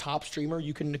you're like a top streamer,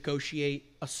 you can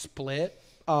negotiate a split,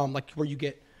 like where you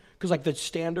get, because like the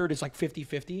standard is like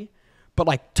 50-50, but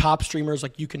like top streamers,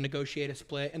 like you can negotiate a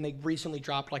split. And they recently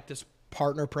dropped like this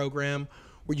partner program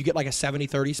where you get like a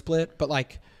 70-30 split, but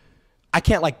like I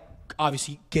can't like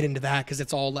obviously get into that because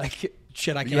it's all like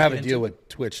shit I can't. You have get a deal into. with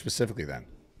Twitch specifically then.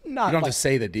 Not you don't like, have to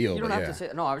say the deal. You don't but have yeah. to say.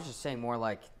 No, I was just saying more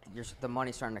like the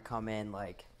money's starting to come in.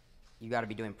 Like you got to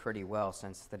be doing pretty well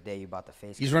since the day you bought the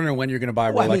face. He's wondering when you're going to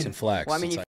buy Rolex and Flex. Well, I mean,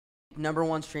 It's like, number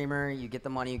one streamer, you get the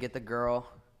money, you get the girl.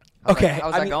 How's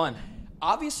that going?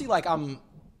 Obviously, like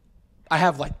I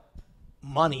have like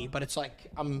money, but it's like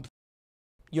you know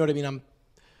what I mean?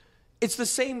 It's the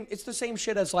same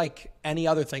shit as like any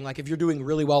other thing. Like if you're doing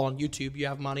really well on YouTube, you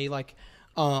have money. Like,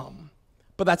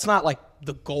 but that's not like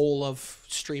the goal of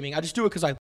streaming. I just do it because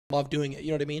I love doing it. You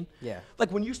know what I mean? Yeah.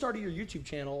 Like when you started your YouTube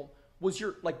channel, was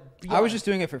your like? I was just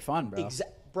doing it for fun, bro.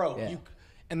 Bro. Yeah.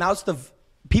 And that's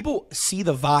people see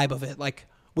the vibe of it. Like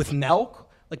with Nelk,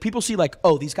 like people see like,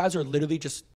 oh, these guys are literally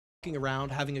just fucking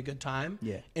around, having a good time,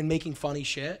 and making funny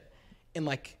shit. And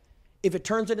like, if it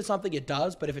turns into something, it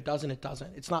does. But if it doesn't, it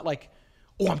doesn't. It's not like,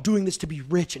 oh, I'm doing this to be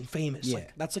rich and famous. Yeah.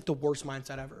 Like that's like the worst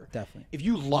mindset ever. Definitely. If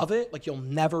you love it, like you'll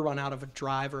never run out of a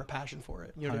drive or a passion for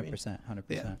it. You know what I mean? 100%.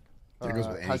 that goes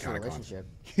with any How's your kind of relationship?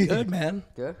 content. Good, man.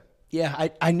 Good. Yeah,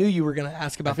 I knew you were gonna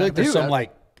ask about I feel that. like there's Dude,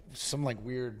 some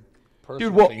weird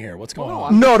personal well- thing here. What's going no,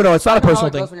 on? No, it's not a I know how personal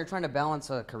it thing. goes when you're trying to balance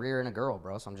a career and a girl,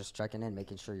 bro. So I'm just checking in,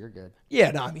 making sure you're good.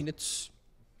 Yeah, no, I mean it's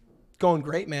going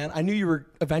great, man. I knew you were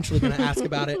eventually gonna ask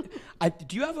about it.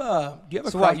 Do you have a So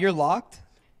crush? what? You're locked?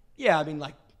 Yeah, I mean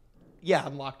like, yeah,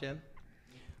 I'm locked in.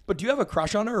 But do you have a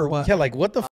crush on her or what? Yeah, like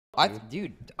what the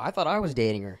Dude, I thought I was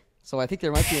dating her, so I think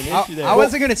there might be an issue there. I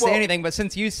wasn't gonna say anything, but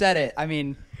since you said it, I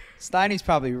mean, Steiny's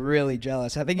probably really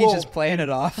jealous. I think he's just playing it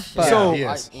off. But So- he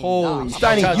is. holy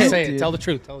Steiny, Tell, you- say it. dude. Tell the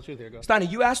truth. Tell the truth. Here, go. Steiny,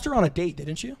 you asked her on a date,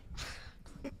 didn't you?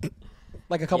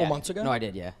 Like a couple months ago? No, I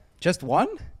did, yeah. Just one?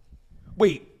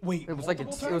 Wait. It was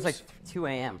like 2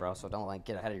 a.m., bro. So don't like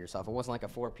get ahead of yourself. It wasn't like a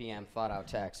 4 p.m. thought out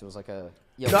text. It was like a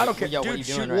yo. No, I don't care. Yo, Dude, what you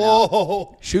shoot. doing right now?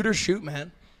 Whoa. Shoot or shoot,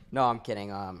 man. No, I'm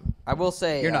kidding. I will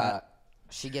say You're not.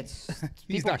 She gets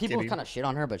He's people not kidding. kind of shit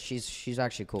on her, but she's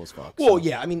actually cool as fuck. Well, so.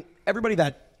 yeah. I mean, everybody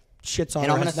that shits on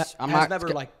And her I'm has, gonna, I'm has not, never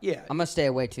like, yeah. I'm gonna stay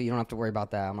away too. You don't have to worry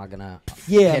about that. I'm not gonna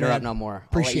Yeah, hit her man. up no more.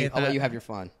 Appreciate I'll let that. you have your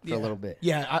fun for a little bit.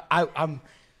 Yeah, I'm.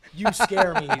 You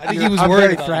scare me. I think he was I'm worried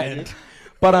very about threatened. it.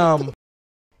 But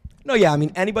no, yeah. I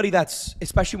mean, anybody that's,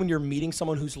 especially when you're meeting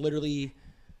someone who's literally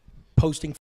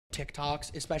posting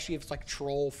TikToks, especially if it's like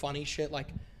troll funny shit, like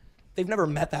they've never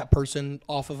met that person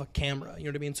off of a camera. You know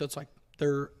what I mean? So it's like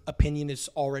their opinion is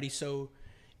already so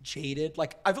jaded.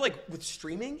 Like I feel like with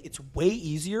streaming, it's way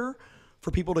easier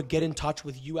for people to get in touch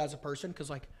with you as a person because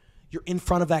like you're in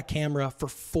front of that camera for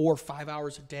 4 or 5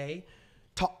 hours a day.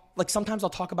 Like sometimes I'll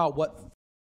talk about what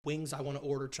wings I want to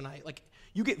order tonight. Like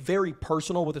you get very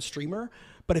personal with a streamer,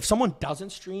 but if someone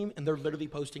doesn't stream and they're literally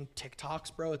posting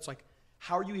TikToks, bro, it's like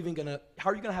how are you gonna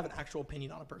have an actual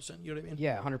opinion on a person? You know what I mean?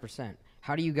 Yeah, 100%.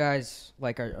 How do you guys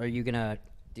like? Are you gonna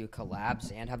do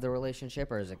collabs and have the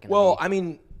relationship, or is it gonna? Well, be, I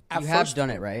mean, you have done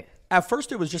it, right? At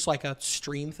first, it was just like a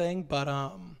stream thing, but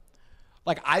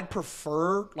like I'd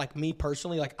prefer, like me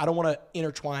personally, like I don't want to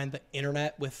intertwine the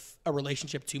internet with a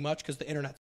relationship too much because the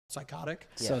internet's psychotic.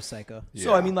 So psycho.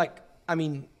 So I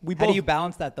mean, we both. How do you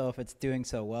balance that though if it's doing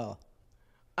so well?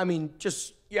 I mean,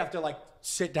 just you have to like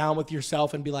sit down with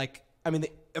yourself and be like, I mean,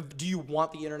 do you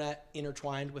want the internet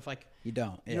intertwined with like? You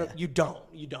don't. You know, you don't,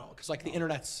 because like the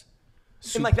internet's,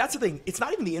 and like that's the thing. It's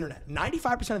not even the internet.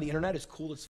 95% of the internet is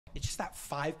cool as. It's just that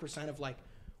 5% of like,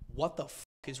 what the fuck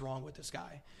is wrong with this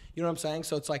guy? You know what I'm saying?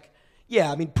 So it's like,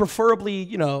 yeah, I mean, preferably,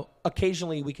 you know,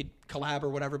 occasionally we could collab or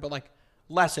whatever, but like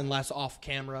less and less off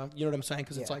camera. You know what I'm saying?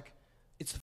 Because it's like,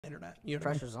 it's the internet. You know what I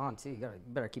mean? Pressure's on too. You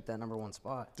better keep that #1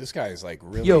 spot. This guy is like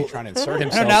really trying to insert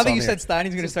himself. Now that you on said there. Stein,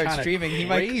 he's gonna This is start kinda streaming. He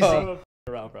crazy. might go.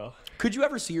 Around, bro. Could you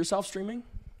ever see yourself streaming?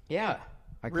 Yeah,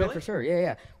 I could Really? for sure.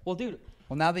 Yeah. Well, dude.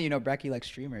 Well, now that you know Brecky likes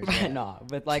streamers. Yeah. No,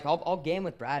 but like I'll game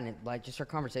with Brad and like just our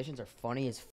conversations are funny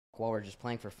as while we're just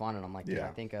playing for fun, and I'm like, dude, Yeah.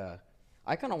 I think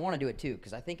I kind of want to do it too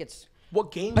because I think it's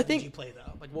What games would you play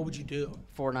though? Like, what would you do?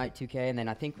 Fortnite, 2K, and then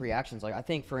I think reactions. Like I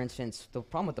think, for instance, the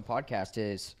problem with the podcast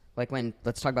is like when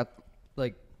let's talk about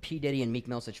like P Diddy and Meek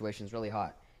Mill situation is really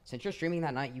hot. Since you're streaming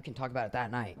that night, you can talk about it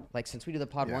that night. Like since we do the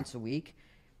pod once a week,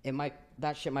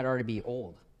 that shit might already be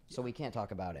old, so we can't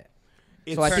talk about it.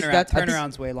 So I think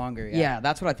turnaround's way longer. Yeah,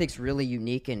 that's what I think is really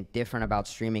unique and different about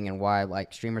streaming and why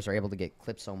like streamers are able to get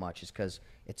clipped so much is because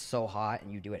it's so hot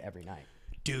and you do it every night.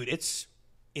 Dude, it's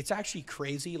actually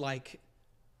crazy. Like,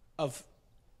 of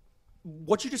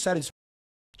what you just said is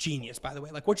genius. By the way,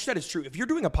 like what you said is true. If you're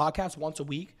doing a podcast once a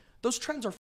week, those trends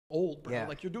are old, bro. Yeah.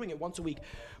 Like you're doing it once a week.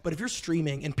 But if you're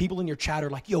streaming and people in your chat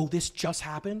are like, "Yo, this just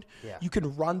happened," you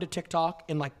can run to TikTok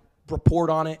and like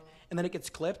report on it, and then it gets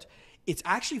clipped. It's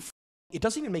actually. It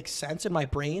doesn't even make sense in my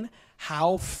brain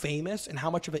how famous and how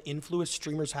much of an influence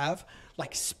streamers have.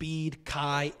 Like Speed,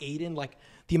 Kai, Aiden. Like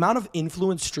the amount of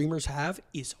influence streamers have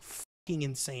is fucking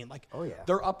insane. Like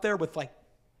they're up there with like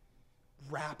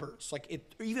rappers. Like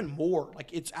it even more. Like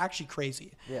it's actually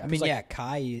crazy. I mean, like,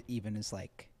 Kai even is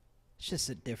like, it's just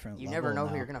a different level. You never know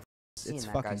now. who you're gonna see. It's in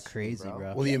that fucking guy's stream, crazy,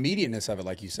 bro. Well, the immediateness of it,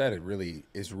 like you said, it really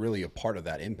is really a part of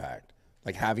that impact.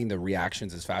 Like having the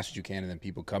reactions as fast as you can and then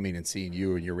people coming and seeing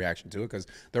you and your reaction to it because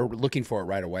they're looking for it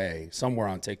right away somewhere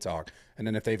on TikTok. And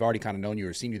then if they've already kind of known you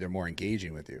or seen you, they're more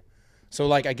engaging with you. So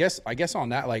like, I guess on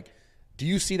that, like, do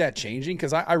you see that changing?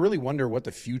 Because I really wonder what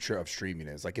the future of streaming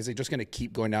is. Like, is it just going to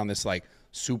keep going down this like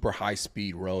super high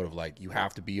speed road of like, you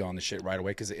have to be on the shit right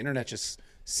away? Because the internet just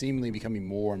seemingly becoming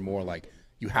more and more like,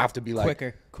 you have to be like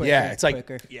quicker. Yeah, it's like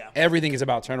quicker. everything is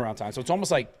about turnaround time. So it's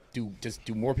almost like do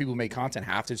more people make content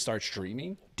have to start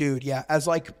streaming? Dude, yeah. As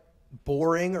like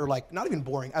boring or like not even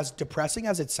boring, as depressing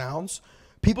as it sounds,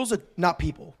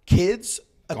 kids'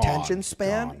 attention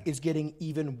span is getting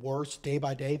even worse day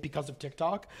by day because of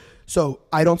TikTok. So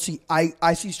I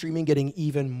see streaming getting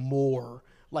even more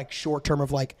like short term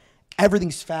of like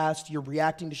everything's fast, you're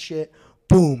reacting to shit,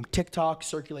 boom, TikTok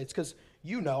circulates because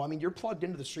I mean, you're plugged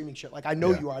into the streaming shit. Like, I know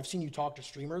you are. I've seen you talk to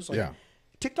streamers. Like,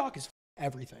 TikTok is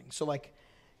everything. So, like,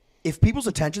 if people's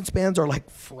attention spans are, like,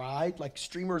 fried, like,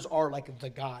 streamers are, like, the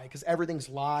guy. Because everything's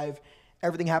live.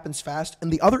 Everything happens fast.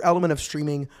 And the other element of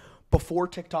streaming before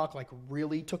TikTok, like,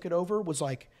 really took it over was,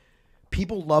 like,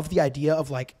 people love the idea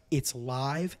of, like, it's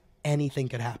live. Anything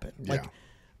could happen. Like,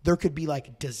 there could be,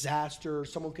 like, disaster.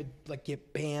 Someone could, like,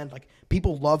 get banned. Like,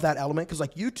 people love that element. Because,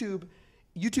 like,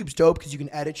 YouTube's dope because you can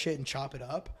edit shit and chop it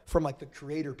up from like the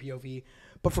creator POV,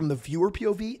 but from the viewer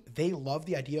POV, they love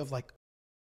the idea of like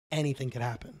anything could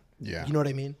happen. Yeah. You know what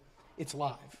I mean? It's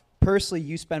live. Personally,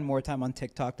 you spend more time on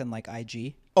TikTok than like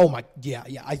IG. Oh my, yeah.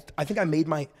 I think I made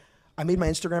my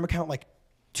Instagram account like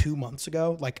 2 months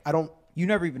ago. Like I don't You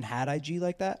never even had IG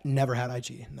like that? Never had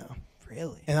IG, no.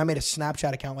 Really? And I made a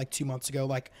Snapchat account like 2 months ago.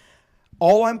 Like,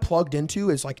 all I'm plugged into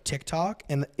is like TikTok,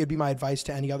 and it'd be my advice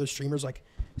to any other streamers, like,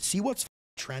 see what's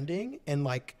trending and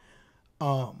like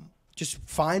just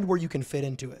find where you can fit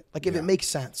into it. Like, if it makes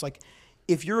sense. Like,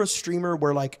 if you're a streamer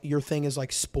where like your thing is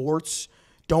like sports,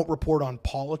 don't report on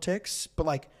politics, but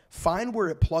like find where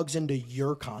it plugs into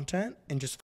your content and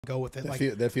just go with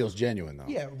it. That feels genuine though.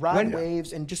 Yeah, ride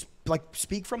waves and just like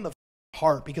speak from the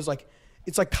heart, because like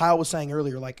it's like Kyle was saying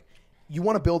earlier, like you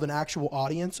want to build an actual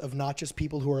audience of not just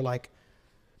people who are like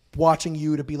watching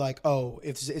you to be like, oh,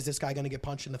 is this guy going to get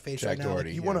punched in the face right now? Doherty,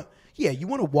 Like, you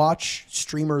want to watch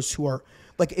streamers who are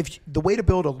like, if the way to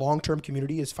build a long-term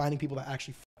community is finding people that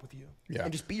actually fuck with you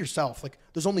and just be yourself. Like,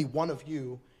 there's only one of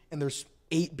you and there's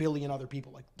 8 billion other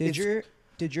people. Like,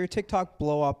 Did your TikTok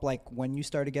blow up like when you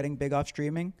started getting big off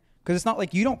streaming? Because it's not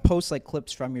like you don't post like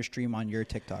clips from your stream on your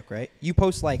TikTok, right? You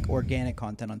post like organic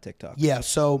content on TikTok. Yeah,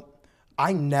 so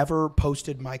I never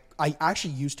posted I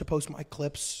actually used to post my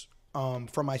clips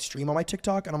from my stream on my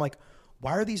TikTok, and I'm like,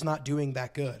 why are these not doing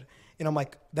that good? And I'm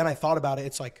like, then I thought about it.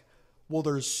 It's like, well,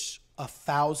 there's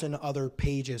 1,000 other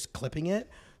pages clipping it.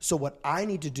 So what I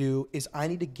need to do is I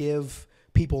need to give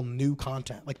people new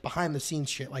content, like behind the scenes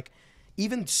shit. Like,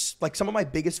 even like some of my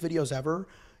biggest videos ever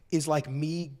is like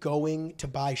me going to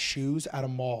buy shoes at a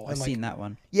mall. I've seen that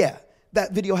one. Yeah.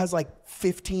 That video has like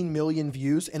 15 million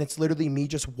views, and it's literally me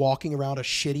just walking around a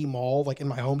shitty mall like in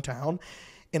my hometown,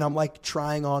 and I'm like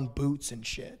trying on boots and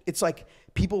shit. It's like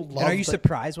people love. And are you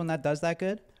surprised when that does that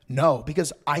good? No,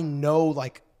 because I know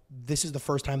like this is the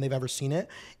first time they've ever seen it.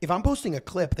 If I'm posting a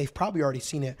clip, they've probably already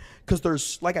seen it, because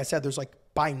there's, like I said, there's like,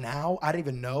 by now, I don't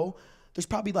even know, there's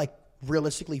probably like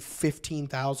realistically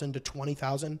 15,000 to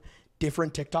 20,000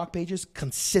 different TikTok pages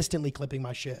consistently clipping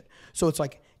my shit. So it's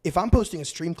like, if I'm posting a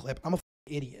stream clip, I'm a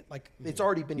idiot. Like, it's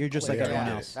already been. You're just like clipped.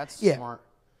 everyone else. That's Yeah. smart.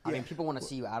 I mean, people want to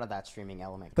see you out of that streaming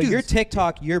element. But your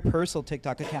TikTok, your personal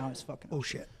TikTok account is fucking. Oh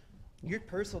shit. Your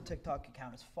personal TikTok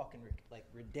account is fucking like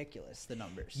ridiculous. The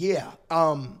numbers. Yeah.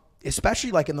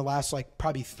 Especially like in the last like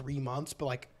probably 3 months, but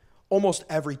like almost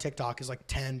every TikTok is like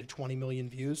 10 to 20 million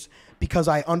views, because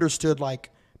I understood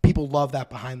like people love that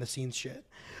behind the scenes shit.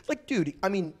 Like, dude, I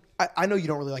mean, I know you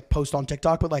don't really like post on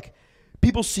TikTok, but like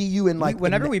people see you in like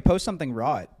Whenever we post something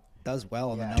raw, it does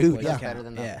well on the Dude, Boys yeah. account. Better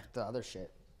than the other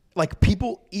shit. like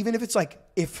people, even if it's like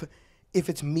if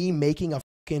it's me making a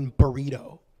fucking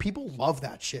burrito, people love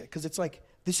that shit, because it's like,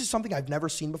 this is something I've never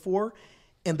seen before,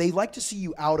 and they like to see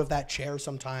you out of that chair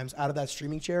sometimes, out of that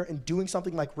streaming chair, and doing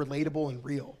something like relatable and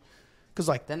real. Because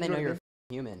like Then they know what I you're mean?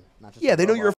 a human, not just Yeah, a they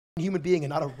know robot. you're a fucking human being and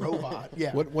not a robot.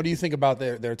 Yeah. What do you think about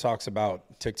their talks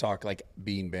about TikTok like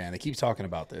being banned? They keep talking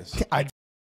about this. I'd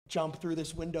jump through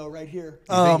this window right here.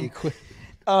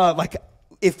 Like,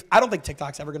 if I don't think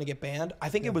TikTok's ever going to get banned. I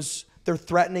think they're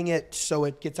threatening it so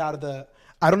it gets out of the.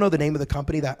 I don't know the name of the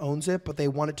company that owns it, but they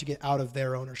want it to get out of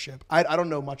their ownership. I don't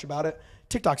know much about it.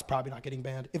 TikTok's probably not getting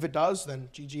banned. If it does, then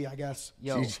GG, I guess.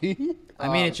 Yo, I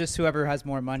mean, it's just whoever has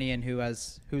more money and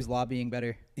who's lobbying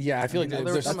better. Yeah, I feel like there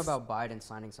was there's something about Biden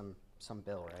signing some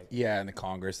bill, right? yeah, and the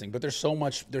Congress thing. But there's so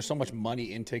much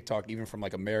money in TikTok, even from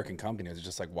like American companies. It's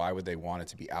just like, why would they want it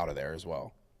to be out of there as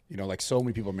well? You know, like so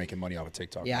many people are making money off of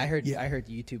TikTok. Yeah, now. I heard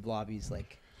YouTube lobbies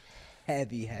like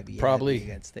heavy Probably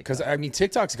against TikTok. because I mean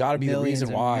TikTok's got to be Millions the reason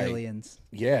and why. millions.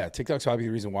 Yeah, TikTok's got to be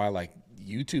the reason why like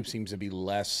YouTube seems to be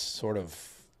less sort of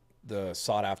the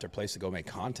sought after place to go make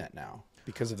content now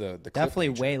because of the clip Definitely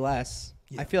nature. way less.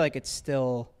 I feel like it's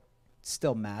still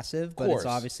massive, but course. it's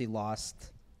obviously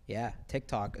lost. Yeah,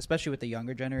 TikTok, especially with the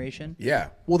younger generation. Yeah,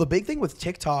 Well, the big thing with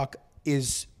TikTok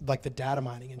is like the data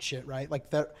mining and shit, right?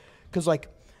 Like that, because like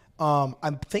I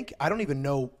don't even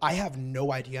know. I have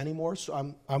no idea anymore.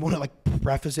 So I want to like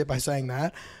preface it by saying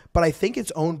that, but I think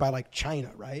it's owned by like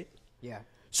China, right? Yeah.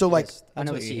 So like I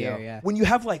know the That's what you CEO. hear, yeah. when you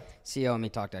have like CEO and me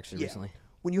talked actually recently.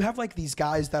 when you have like these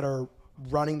guys that are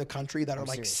running the country that are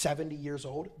like serious. 70 years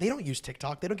old, they don't use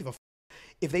TikTok. They don't give a.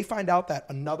 If they find out that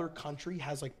another country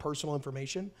has like personal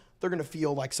information, they're gonna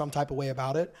feel like some type of way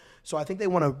about it. So I think they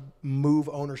want to move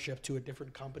ownership to a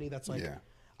different company that's like. Yeah.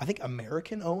 I think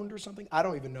American owned or something. I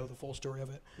don't even know the full story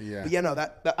of it. Yeah. But yeah, no,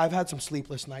 that I've had some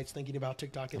sleepless nights thinking about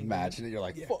TikTok. Getting banned. imagine it. You're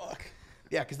like, fuck.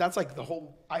 Yeah, because that's like the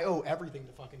whole. I owe everything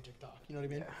to fucking TikTok. You know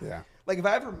what I mean? Yeah. Like if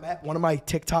I ever met one of my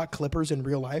TikTok clippers in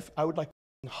real life, I would like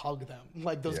hug them.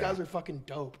 Like those Yeah. guys are fucking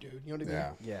dope, dude. You know what I mean?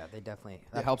 Yeah. Yeah, they definitely.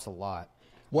 That helps a lot.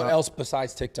 What else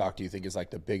besides TikTok do you think is like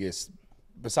the biggest,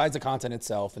 besides the content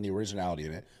itself and the originality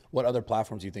in it? What other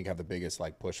platforms do you think have the biggest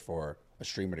like push for a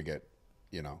streamer to get,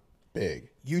 big?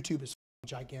 YouTube is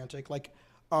gigantic. Like,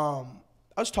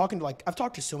 I was talking to I've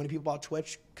talked to so many people about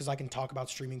Twitch because I can talk about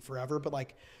streaming forever, but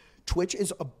like Twitch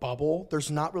is a bubble.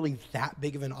 There's not really that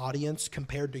big of an audience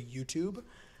compared to YouTube.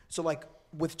 So like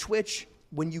with Twitch,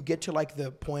 when you get to like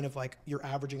the point of like you're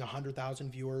averaging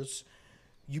 100,000 viewers,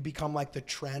 you become like the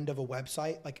trend of a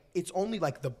website. Like it's only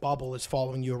like the bubble is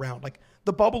following you around. Like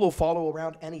the bubble will follow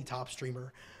around any top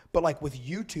streamer. But like with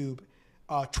YouTube,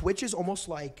 Twitch is almost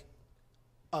like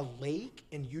a lake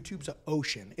and YouTube's an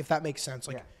ocean, if that makes sense.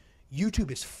 Like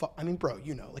YouTube is, I mean, bro,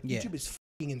 you know, like YouTube is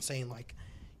fucking insane. Like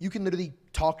you can literally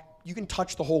you can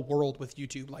touch the whole world with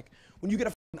YouTube. Like when you get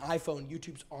a iPhone,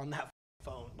 YouTube's on that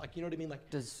phone. Like, you know what I mean? Like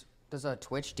Does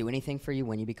Twitch do anything for you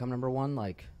when you become number one?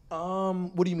 Like,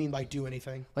 what do you mean by do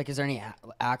anything? like, is there any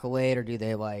accolade, or do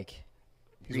they like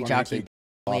reach out to you?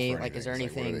 Like, is there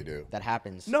anything that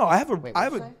happens? No,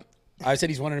 I said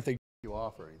he's wondering if they you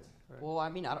off or anything. Right? Well, I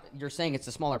mean, you're saying it's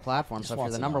a smaller platform, so if you're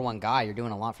the number one guy, you're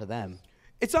doing a lot for them.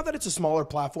 It's not that it's a smaller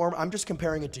platform. I'm just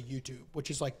comparing it to YouTube, which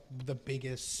is like the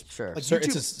biggest. Sure. Like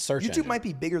It's a search YouTube engine. might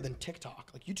be bigger than TikTok.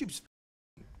 Like YouTube's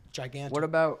gigantic. What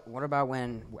about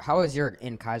how is your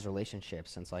and Kai's relationship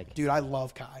since like? Dude, I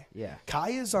love Kai. Yeah. Kai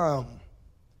is an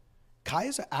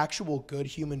actual good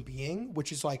human being,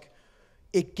 which is like,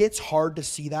 it gets hard to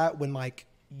see that when like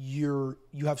you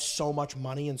have so much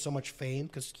money and so much fame,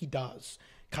 because he does.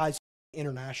 Kai's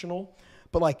international,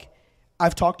 but like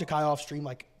I've talked to Kai off stream,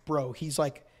 like, bro, he's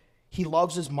like, he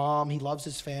loves his mom, he loves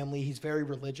his family, he's very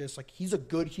religious, like he's a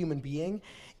good human being,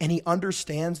 and he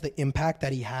understands the impact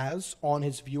that he has on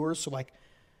his viewers. So like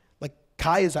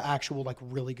Kai is an actual like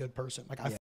really good person. Like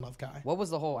I love Kai. What was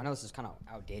the whole? I know this is kind of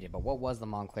outdated, but what was the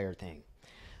Montclair thing?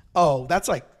 Oh, that's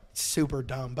like super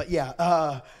dumb. But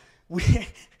yeah,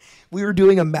 we were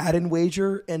doing a Madden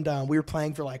wager, and we were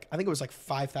playing for like, I think it was like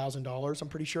 $5,000, I'm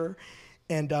pretty sure.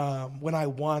 And when I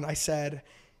won, I said,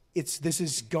 this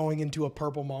is going into a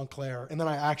purple Montclair. And then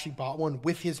I actually bought one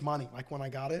with his money, like when I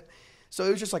got it. So it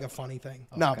was just like a funny thing.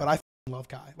 Okay. No, but I love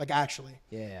Kai, like actually.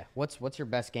 Yeah. What's your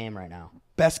best game right now?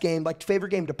 Best game, like favorite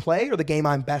game to play, or the game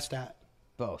I'm best at?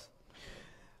 Both.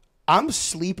 I'm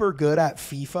sleeper good at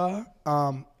FIFA.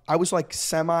 I was like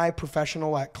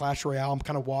semi-professional at Clash Royale. I'm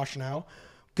kind of washed now.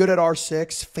 Good at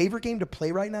R6. Favorite game to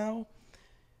play right now?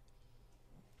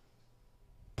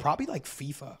 Probably like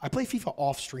FIFA. I play FIFA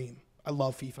off stream. I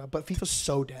love FIFA, but FIFA's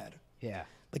so dead. Yeah.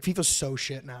 Like FIFA's so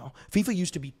shit now. FIFA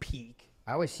used to be peak.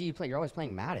 I always see you play. You're always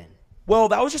playing Madden. Well,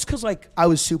 that was just because like I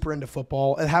was super into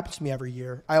football. It happens to me every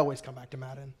year. I always come back to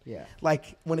Madden. Yeah.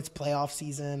 Like when it's playoff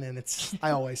season and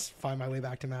I always find my way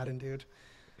back to Madden, dude.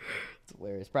 It's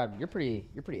hilarious. Brad, you're pretty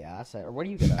ass at, or what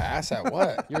do you get at? Ass at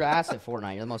what? You're ass at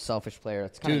Fortnite. You're the most selfish player.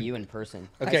 It's kind of you in person.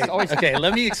 Okay, okay.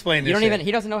 Let me explain this.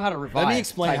 He doesn't know how to revive. Let me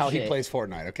explain how he plays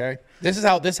Fortnite. Okay, this is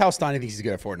how Steiny thinks he's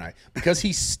good at Fortnite, because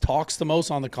he talks the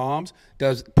most on the comms,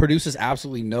 produces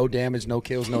absolutely no damage, no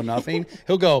kills, no nothing.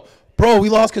 He'll go, bro, we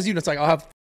lost because you. And it's like, I'll have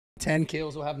 10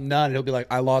 kills, we'll have none. And he'll be like,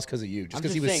 I lost because of you, just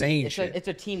because he was saying shit. It's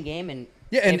a team game, and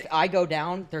yeah, and if I go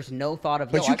down, there's no thought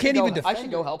of. But you can't even defend. I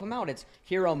should go help him out. It's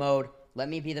hero mode. Let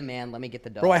me be the man. Let me get the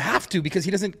dub. Bro, I have to, because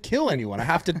he doesn't kill anyone. I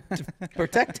have to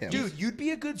protect him. Dude, you'd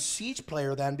be a good Siege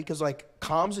player then, because like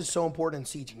comms is so important in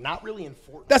Siege, not really in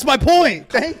Fortnite. That's my point.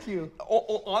 Thank you.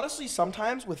 Honestly,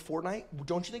 sometimes with Fortnite,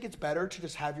 don't you think it's better to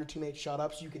just have your teammates shut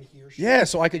up so you can hear shit? Yeah,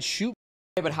 so I could shoot.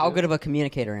 Yeah, but how good of a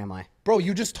communicator am I? Bro,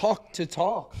 you just talk to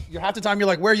talk. Half the time you're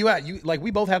like, where are you at? You like,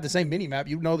 we both have the same mini map.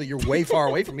 You know that you're way far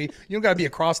away from me. You don't got to be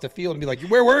across the field and be like,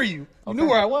 where were you? You knew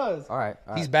where I was. All right.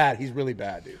 He's bad. He's really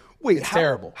bad, dude. Wait, it's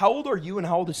terrible. How old are you and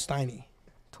how old is Steiny?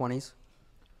 20s.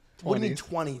 What do you mean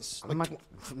 20s? I'm like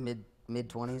mid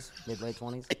 20s, mid late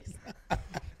 20s.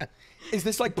 Is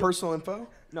this like personal info?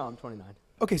 No, I'm 29.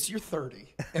 Okay, so you're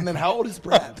 30. And then how old is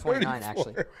Brad? 29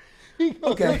 actually.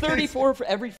 Okay. You're 34 for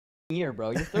every year,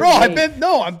 bro. You're 38.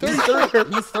 Bro, I'm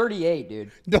 33. He's 38,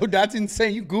 dude. No, that's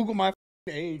insane. You Google my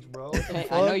age, bro. Hey,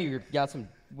 I know you got some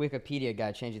Wikipedia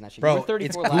guy changing that shit. Bro, you were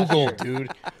 34 it's last Google, year.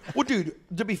 dude. Well, dude,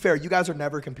 to be fair, you guys are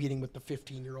never competing with the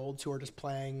 15-year-olds who are just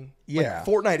playing. Yeah. Like,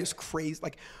 Fortnite is crazy.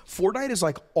 Like, Fortnite is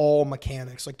like all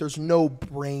mechanics. Like, there's no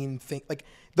brain think. Like,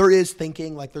 there is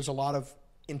thinking. Like, there's a lot of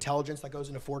intelligence that goes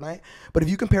into Fortnite. But if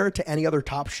you compare it to any other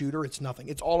top shooter, it's nothing.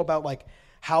 It's all about, like,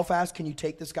 how fast can you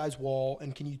take this guy's wall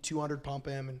and can you 200 pump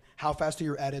him and how fast are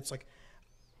your edits? Like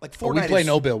Fortnite we play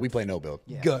no build. We play no build.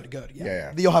 Yeah. Good.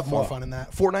 Yeah. You'll have more fun in that.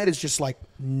 Fortnite is just like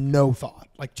no thought.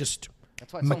 Like just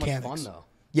That's why it's mechanics. so much fun, though.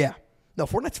 Yeah. No,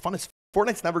 Fortnite's fun.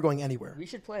 Fortnite's never going anywhere. We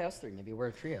should play us three. Maybe we're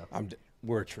a trio.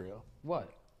 We're a trio.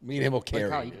 What? Me and him will Wait, carry.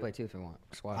 Kyle, you can play too if you want.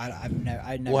 Squad. I've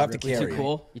never. We'll have to ripped You carry. too him.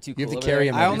 cool? You too cool? You have to over carry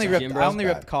there? him. I only Gym ripped. bros I only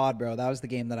bad. ripped COD, bro. That was the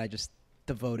game that I just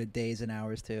devoted days and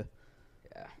hours to.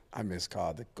 Yeah. I miss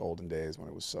COD, the golden days when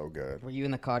it was so good. Were you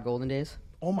in the COD golden days?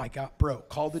 Oh my god, bro!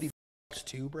 Call of Duty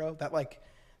 2, bro. That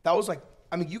was like.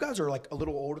 I mean, you guys are like a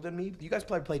little older than me. But you guys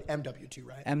played MW2,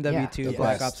 right? MW2, Yeah.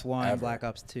 Black Best Ops 1, ever. Black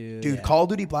Ops 2. Dude, yeah. Call of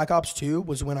Duty Black Ops 2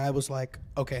 was when I was like,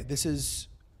 okay, this is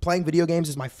playing video games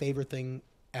is my favorite thing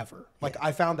ever. Like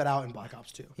I found that out in Black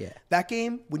Ops 2. Yeah. That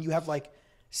game, when you have like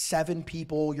 7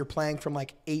 people, you're playing from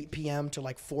like 8 p.m. to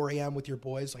like 4 a.m. with your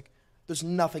boys. Like there's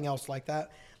nothing else like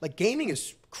that. Like gaming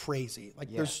is crazy. Like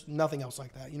there's nothing else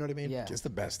like that. You know what I mean? Yeah. It's the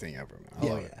best thing ever, man. I Oh,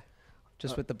 love it. yeah.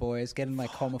 Just with the boys, getting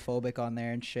like homophobic on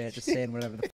there and shit, just saying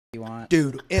whatever the you want.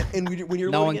 Dude, and when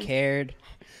you're No loading one cared.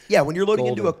 Yeah, when you're loading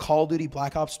into Golden. a Call of Duty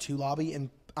Black Ops 2 lobby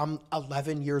and I'm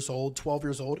 11 years old, 12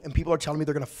 years old, and people are telling me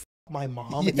they're going to my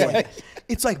mom.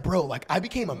 It's like, bro, like I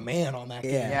became a man on that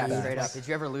game. Yeah, dude. straight up. Did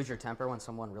you ever lose your temper when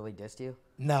someone really dissed you?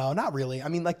 No, not really. I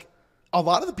mean, like, a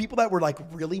lot of the people that were like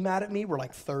really mad at me were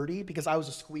like 30 because I was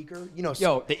a squeaker. You know,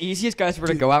 Yo, the easiest guys were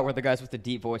to go out were the guys with the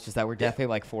deep voices that were definitely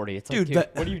like 40. It's like, Dude, dude,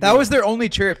 that- what are you That doing? was their only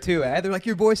chirp too, eh? They're like,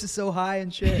 your voice is so high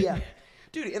and shit. yeah.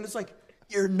 Dude, and it's like,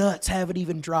 your nuts haven't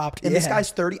even dropped. And this Yeah.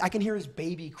 guy's 30. I can hear his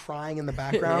baby crying in the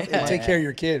background. and, like, Take care of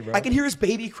your kid, bro. I can hear his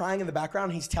baby crying in the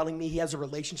background. He's telling me he has a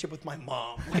relationship with my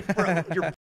mom. Like, bro,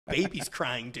 your baby's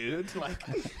crying, dude. Like,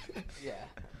 Yeah,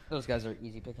 those guys are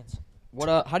easy pickings.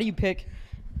 What? How do you pick?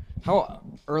 How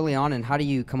early on, and how do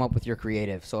you come up with your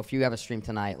creative? So if you have a stream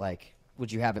tonight, like,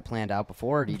 would you have it planned out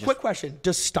before, or do you just? quick question.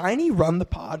 Does Steiny run the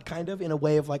pod kind of in a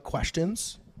way of like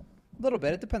questions? A little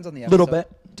bit. It depends on the episode. Little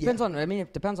bit. Depends on. I mean,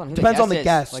 it depends on who. Depends the on guest the is.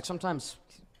 guest. Like sometimes,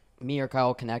 me or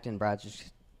Kyle connect, and Brad's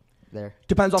just there.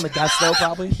 Depends on the guest, though,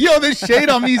 probably. Yo, this shade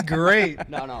on me is great.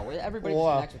 No, everybody just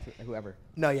Wow. connects with whoever.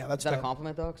 No, yeah, that's Is that a fair.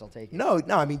 compliment though? Because I'll take it. No,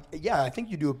 I mean, yeah, I think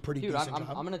you do a pretty Dude, decent I'm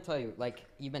job. gonna tell you, like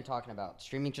you've been talking about,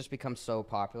 streaming just becomes so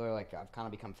popular. Like I've kind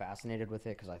of become fascinated with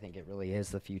it because I think it really is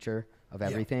the future of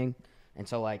everything. And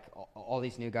so like all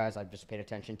these new guys I've just paid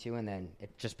attention to, and then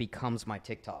it just becomes my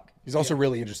TikTok. He's also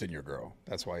really interested in your girl.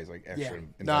 That's why he's like extra Yeah.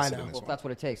 invested No, I in know. this Well, if one. that's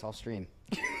what it takes, I'll stream.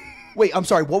 Wait, I'm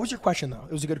sorry. What was your question, though?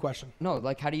 It was a good question. No,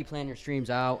 like how do you plan your streams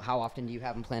out? How often do you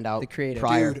have them planned out? The creative.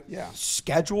 prior. Dude, Yeah.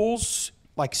 schedules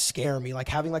like scare me. Like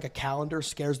having like a calendar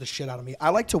scares the shit out of me. I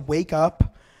like to wake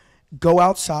up, go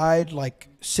outside, like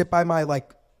sit by my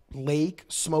like lake,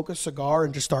 smoke a cigar,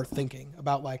 and just start thinking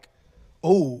about like,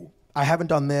 oh, I haven't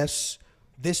done this.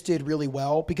 This did really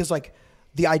well. Because like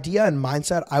the idea and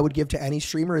mindset I would give to any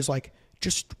streamer is like,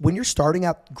 just when you're starting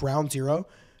at ground zero,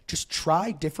 just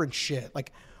try different shit.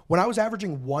 Like when I was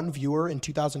averaging 1 viewer in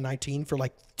 2019 for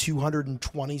like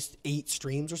 228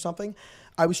 streams or something,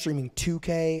 I was streaming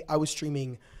 2K, I was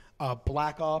streaming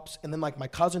Black Ops, and then like my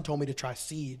cousin told me to try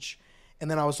Siege. And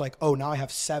then I was like, oh, now I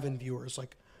have 7 viewers.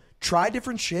 Like try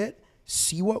different shit,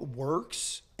 see what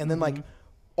works, and then like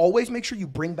always make sure you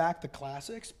bring back the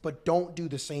classics, but don't do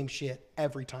the same shit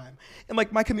every time. And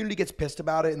like my community gets pissed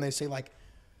about it and they say like,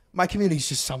 my community is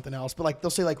just something else, but like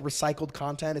they'll say like recycled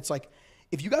content. It's like,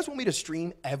 if you guys want me to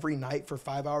stream every night for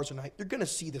 5 hours a night, you're gonna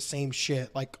see the same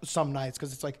shit like some nights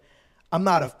because it's like, I'm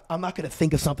not gonna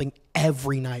think of something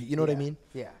every night. You know what I mean?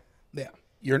 Yeah. Yeah.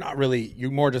 You're not really.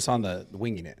 You're more just on the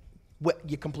winging it.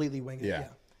 You completely wing it. Yeah. Yeah.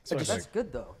 So I just- That's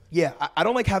good though. Yeah, I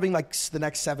don't like having like the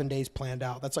next 7 days planned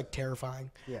out. That's like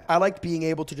terrifying. Yeah. I like being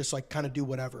able to just like kind of do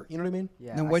whatever. You know what I mean?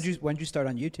 Yeah. And then when'd you start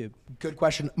on YouTube? Good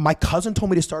question. My cousin told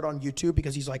me to start on YouTube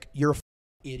because he's like, you're a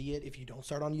idiot if you don't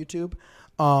start on YouTube.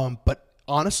 But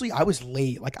honestly, I was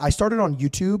late. Like I started on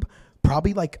YouTube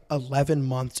probably like 11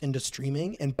 months into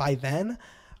streaming, and by then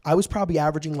I was probably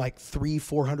averaging like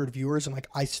 300-400 viewers, and like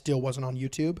I still wasn't on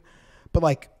YouTube. But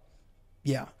like,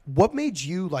 yeah, what made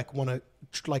you like want to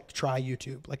like try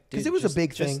YouTube? Like, because Dude, it was just- a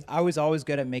big just- thing. I was always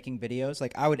good at making videos.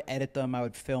 Like I would edit them, I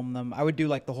would film them, I would do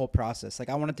like the whole process. Like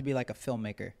I wanted to be like a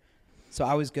filmmaker, so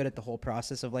I was good at the whole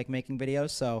process of like making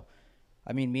videos. So,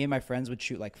 I mean, me and my friends would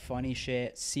shoot like funny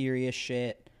shit, serious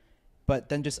shit, but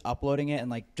then just uploading it and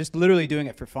like just literally doing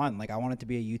it for fun. Like I wanted to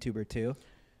be a YouTuber too,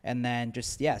 and then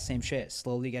just same shit,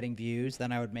 slowly getting views.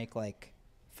 Then I would make like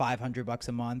 $500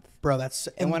 a month. Bro, that's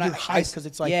and when when you're hyped because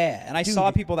it's like and I dude,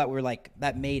 saw people that were like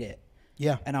that made it.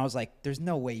 Yeah. And I was like, there's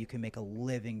no way you can make a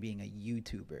living being a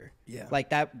YouTuber. Yeah. Like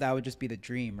that would just be the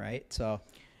dream, right? So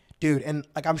Dude, and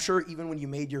like I'm sure even when you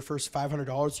made your first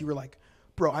 $500, you were like,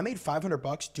 bro, I made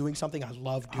 $500 doing something I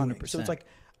love doing. So 100%. it's like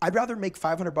I'd rather make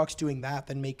 $500 doing that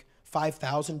than make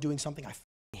 5,000 doing something I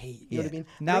hate. You know what I mean?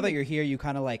 Now that you're here, you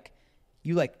kind of like,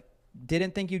 you like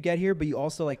didn't think you'd get here, but you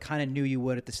also like kind of knew you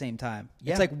would at the same time.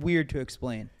 Yeah. It's like weird to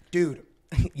explain. Dude,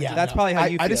 yeah, That's probably how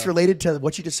you I just feel. related to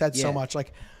what you just said so Yeah. much.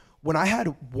 Like when I had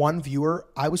 1 viewer,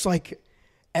 I was like,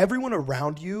 everyone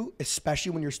around you,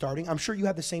 especially when you're starting, I'm sure you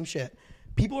had the same shit.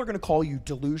 people are going to call you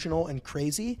delusional and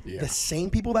crazy. Yeah. The same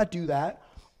people that do that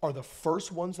are the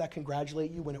first ones that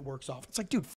congratulate you when it works off. It's like,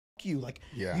 dude, fuck you. Like,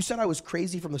 Yeah. you said I was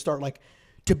crazy from the start. Like,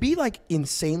 to be like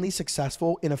insanely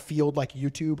successful in a field like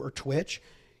YouTube or Twitch,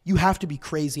 you have to be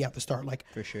crazy at the start. Like,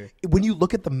 For sure. when you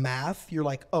look at the math, you're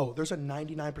like, oh, there's a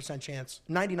 99% chance,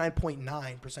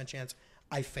 99.9% chance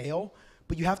I fail.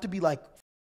 But you have to be like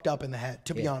fucked up in the head,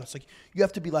 to be honest. Like, you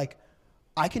have to be like,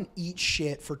 I can eat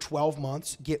shit for 12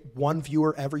 months, get 1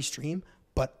 viewer every stream,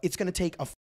 but it's going to take a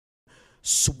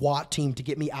SWAT team to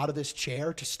get me out of this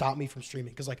chair to stop me from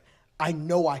streaming. Because, like, I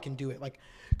know I can do it. Like,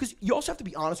 because you also have to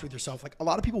be honest with yourself. Like, a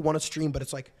lot of people want to stream, but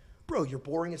it's like, bro, you're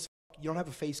boring as fuck. You don't have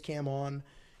a face cam on.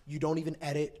 You don't even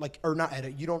edit, like, or not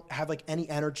edit. You don't have, like, any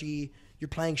energy. You're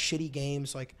playing shitty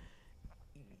games. Like,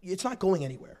 it's not going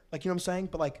anywhere. Like, you know what I'm saying?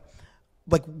 But, like,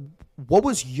 what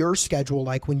was your schedule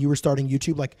like when you were starting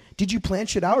YouTube? Like, did you plan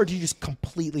shit out or did you just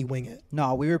completely wing it?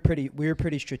 No, we were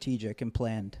pretty strategic and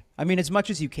planned. I mean, as much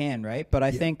as you can, right? But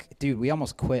I think, dude, we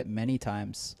almost quit many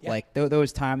times. Yeah. Like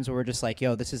those times where we're just like,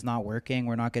 yo, this is not working.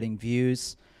 We're not getting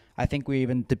views. I think we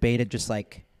even debated just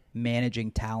like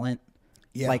managing talent.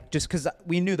 Yeah. Like just because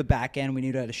we knew the back end, we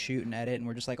knew how to shoot and edit, and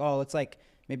we're just like, oh, let's like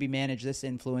maybe manage this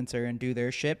influencer and do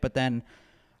their shit. But then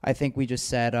I think we just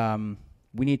said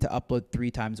we need to upload 3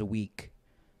 times a week,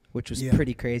 which was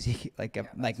pretty crazy.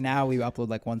 Like now we upload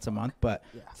like once a month, but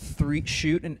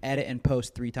shoot and edit and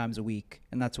post 3 times a week,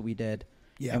 and that's what we did.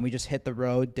 Yeah. And we just hit the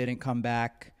road, didn't come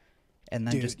back, and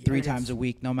then just 3 times a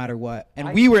week, no matter what.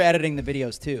 And we were editing the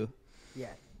videos too. Yeah.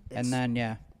 And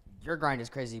then Your grind is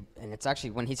crazy, and it's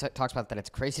actually when he talks about that, it's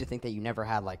crazy to think that you never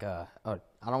had like a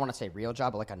I don't want to say real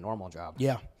job, but like a normal job.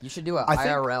 Yeah. You should do a I think-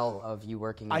 IRL of you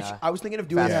working in I was thinking of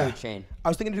doing fast food chain. I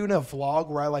was thinking of doing a vlog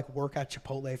where I like work at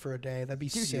Chipotle for a day. That'd be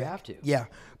Dude, sick. you have to. Yeah.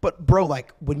 But bro,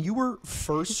 like when you were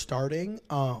first starting,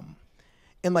 and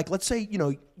like let's say, you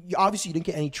know, obviously you didn't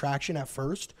get any traction at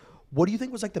first. What do you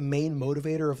think was like the main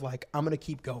motivator of like, I'm going to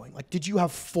keep going? Like, did you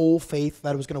have full faith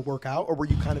that it was going to work out, or were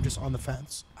you kind of just on the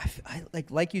fence? I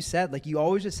like you said, like you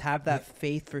always just have that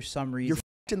faith for some reason. You're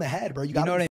f***ed in the head, bro. You got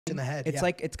know what I in the head. It's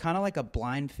like it's kind of like a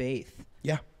blind faith.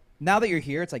 Yeah. Now that you're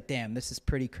here, it's like, damn, this is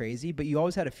pretty crazy. But you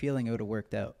always had a feeling it would have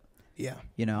worked out. Yeah.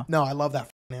 You know? No, I love that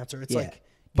answer. It's like,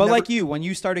 but like you, when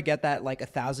you start to get that like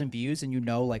 1,000 views and you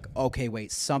know, like, okay,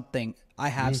 wait, I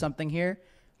have something here.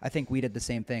 I think we did the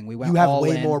same thing. We went. You have all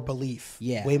way in. more belief.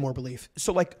 Yeah. Way more belief.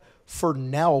 So like for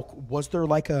Nelk, was there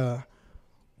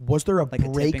a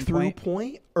tipping breakthrough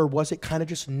point, or was it kind of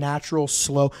just natural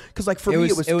slow? Because like for me,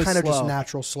 it was kind of just slow.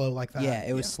 natural slow like that. Yeah,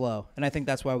 it was slow, and I think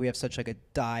that's why we have such like a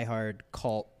diehard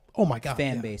cult. Oh my God,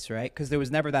 fan base, right? Because there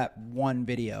was never that one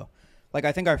video. Like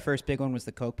I think our first big one was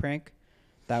the Coke prank.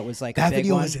 That was like that a big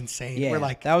video one. was insane. Yeah, We're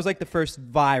like that was like the first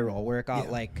viral where it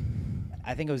got like,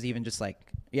 I think it was even just like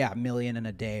a million in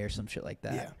a day or some shit like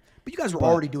that. Yeah, but you guys were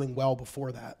already doing well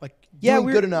before that. Like we doing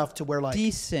were good enough to where like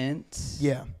decent.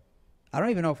 Yeah. I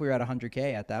don't even know if we were at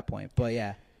 100K at that point, but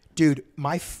yeah. Dude,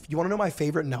 you want to know my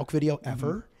favorite Nelk video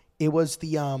ever? It was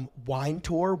the wine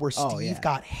tour where Steve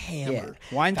got hammered.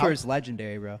 Yeah. Wine tour is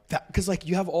legendary, bro. Because like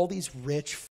you have all these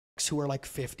rich f***s who are like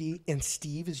 50, and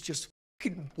Steve is just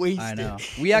fucking wasted. I know.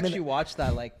 We actually watched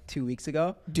that like 2 weeks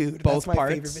ago. Dude, both that's my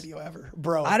parts. favorite video ever,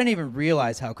 bro. I didn't even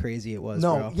realize how crazy it was,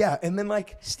 bro. Yeah, and then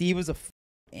like Steve was a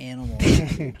animal.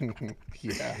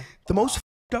 Yeah. the most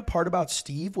f***ed up part about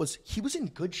Steve was he was in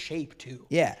good shape too.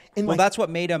 Yeah. And well, like, that's what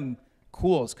made him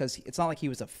cool, because it's not like he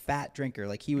was a fat drinker.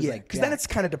 Like he was like, because then it's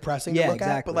kind of depressing to look at.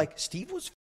 exactly. But like Steve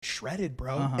was shredded,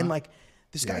 bro, and like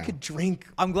this guy could drink.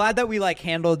 I'm glad that we like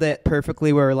handled it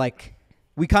perfectly. Where like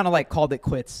we kind of like called it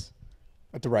quits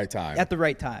At the right time. at the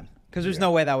right time, because there's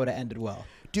no way that would have ended well.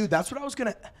 Dude, that's what I was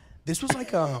gonna. This was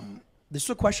like this is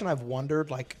a question I've wondered.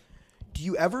 Like, do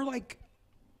you ever like?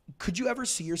 Could you ever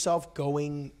see yourself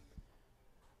going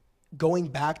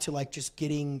back to like just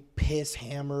getting piss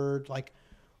hammered, like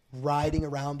riding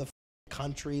around the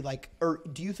country, like, or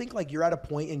do you think like you're at a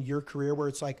point in your career where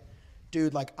it's like,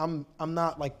 dude, like I'm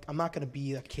not gonna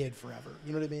be a kid forever.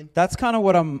 You know what I mean? That's kind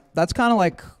of that's kind of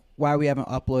like why we haven't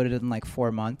uploaded in like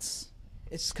 4 months.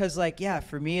 It's because like, yeah,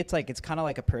 for me, it's like, it's kind of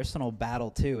like a personal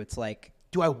battle too. It's like,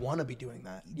 do I want to be doing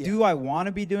that? Yeah. do I want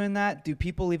to be doing that? Do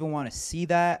people even want to see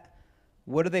that?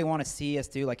 What do they want to see us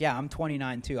do? Like, yeah, I'm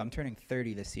 29 too. I'm turning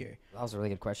 30 this year. That was a really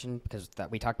good question, because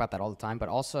we talk about that all the time. But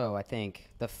also, I think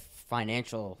the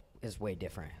financial is way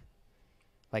different.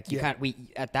 Like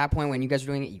at that point when you guys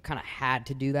were doing it, you kind of had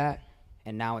to do that,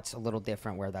 and now it's a little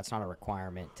different where that's not a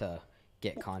requirement to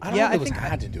get content. I think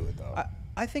had to do it though.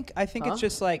 I think it's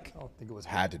just like, I don't think it was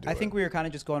had to do it. I think we were kind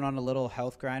of just going on a little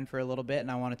health grind for a little bit, and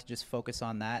I wanted to just focus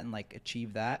on that and like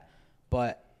achieve that.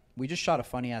 But we just shot a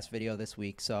funny ass video this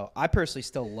week. So I personally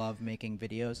still love making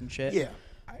videos and shit. Yeah.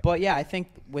 But yeah, I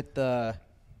think with the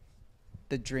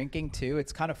drinking too,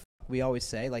 it's kind of, we always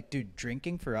say like, dude,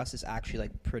 drinking for us is actually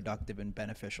like productive and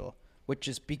beneficial, which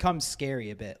just becomes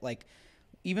scary a bit. Like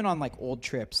even on like old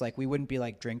trips, like we wouldn't be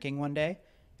like drinking one day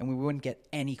and we wouldn't get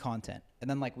any content. And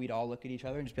then like we'd all look at each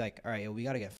other and just be like, all right, yo, we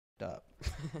got to get up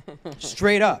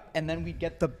straight up. And then we'd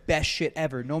get the best shit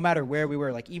ever, no matter where we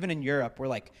were. Like even in Europe, we're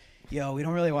like, yo, we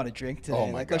don't really want to drink today. Oh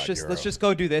my like God, let's just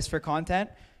go do this for content.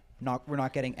 We're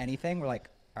not getting anything. We're like,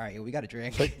 all right, yo, we got to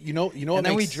drink. But you know, and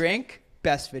then we drink.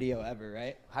 Best video ever,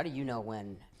 right? How do you know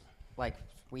when, like,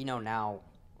 we know now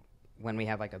when we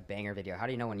have like a banger video? How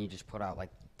do you know when you just put out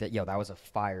like that? Yo, that was a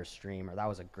fire stream, or that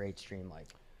was a great stream. Like,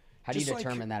 how do you Just, like,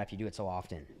 determine that if you do it so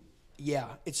often? Yeah,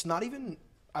 it's not even.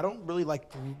 I don't really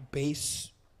like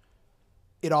base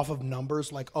it off of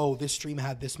numbers. Like, oh, this stream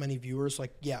had this many viewers.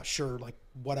 Like, yeah, sure, like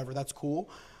whatever, that's cool.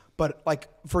 But like,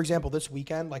 for example, this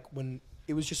weekend, like when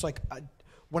it was just like,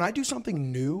 when I do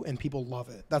something new and people love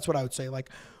it, that's what I would say. Like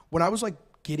when I was like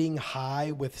getting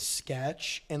high with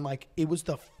Sketch and like it was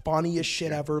the funniest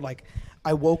shit ever. Like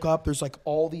I woke up, there's like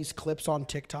all these clips on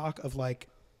TikTok of like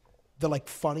the like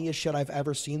funniest shit I've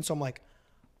ever seen. So I'm like,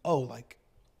 oh, like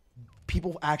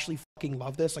people actually fucking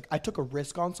love this. Like I took a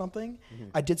risk on something.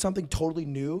 I did something totally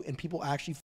new and people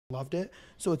actually loved it.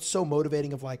 So it's so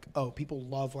motivating of like, oh, people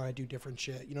love when I do different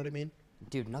shit. You know what I mean?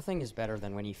 Dude, nothing is better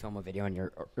than when you film a video and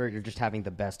you're just having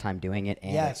the best time doing it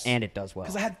and Yes. and it does well.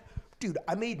 Because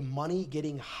I made money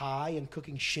getting high and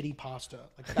cooking shitty pasta.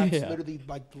 Like that's literally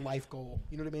like the life goal.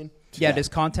 You know what I mean? Yeah. Does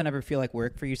content ever feel like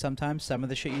work for you sometimes? Some of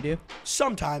the shit you do?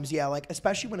 Sometimes, yeah. Like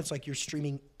especially when it's like you're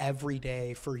streaming every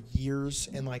day for years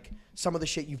and like some of the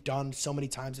shit you've done so many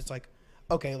times, it's like,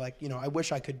 okay, like, you know, I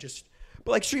wish I could just,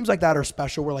 but like streams like that are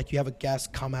special where like you have a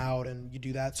guest come out and you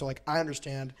do that. So like I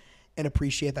understand and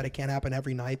appreciate that it can't happen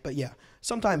every night. But yeah,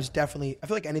 sometimes definitely, I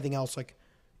feel like anything else, like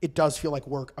it does feel like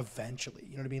work eventually.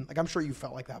 You know what I mean? Like I'm sure you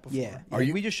felt like that before. Yeah.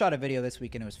 We just shot a video this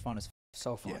week and it was fun as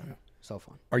so fun. So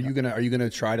fun. Are you gonna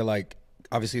try to like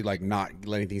obviously like not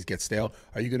letting things get stale?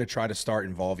 Are you gonna try to start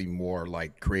involving more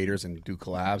like creators and do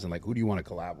collabs, and like who do you want to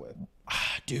collab with?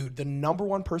 Dude, the number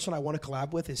one person I want to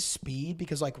collab with is Speed,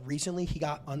 because like recently he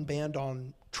got unbanned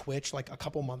on Twitch like a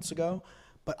couple months ago.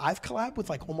 But I've collabed with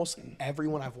like almost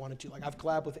everyone I've wanted to. Like I've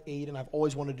collabed with Aiden. I've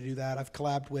always wanted to do that. I've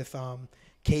collabed with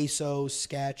Queso,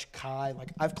 Sketch, Kai. Like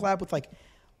I've collabed with like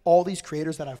all these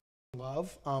creators that I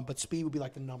love. But Speed would be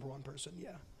like the number one person.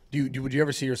 Yeah. Would you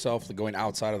ever see yourself going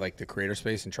outside of like the creator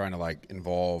space and trying to like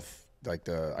involve like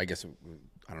the, I guess,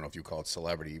 I don't know if you call it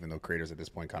celebrity, even though creators at this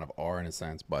point kind of are in a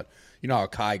sense, but you know how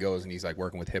Kai goes and he's like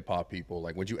working with hip hop people.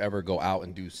 Like, would you ever go out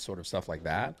and do sort of stuff like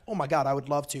that? Oh my God, I would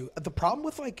love to. The problem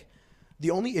with like, the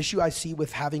only issue I see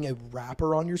with having a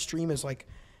rapper on your stream is like,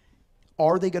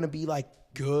 are they going to be like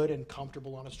good and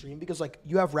comfortable on a stream? Because like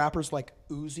you have rappers like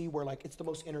Uzi where like it's the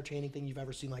most entertaining thing you've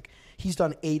ever seen. Like he's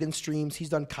done Aiden streams, he's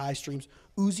done Kai streams.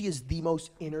 Uzi is the most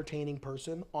entertaining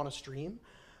person on a stream.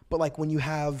 But like when you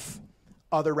have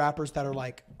other rappers that are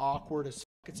like awkward as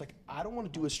fuck, it's like, I don't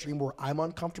want to do a stream where I'm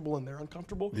uncomfortable and they're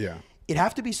uncomfortable. Yeah. It'd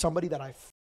have to be somebody that I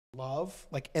love,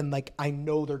 like, and like I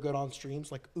know they're good on streams.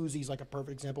 Like Uzi's like a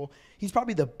perfect example. He's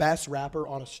probably the best rapper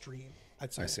on a stream,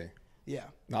 I'd say. I see. Yeah.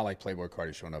 Not like Playboy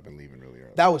Cardi showing up and leaving really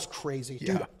early. That was crazy.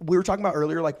 Yeah. Dude, we were talking about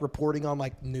earlier, like reporting on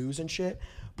like news and shit.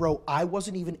 Bro, I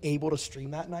wasn't even able to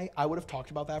stream that night. I would have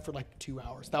talked about that for like 2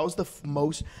 hours. That was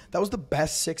that was the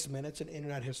best 6 minutes in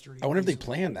internet history. I wonder if they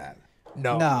planned that.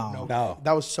 No.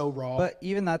 That was so raw. But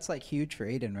even that's like huge for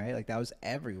Aiden, right? Like that was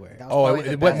everywhere. That was probably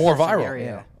the It went best more viral.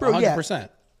 scenario. Bro, yeah. 100%.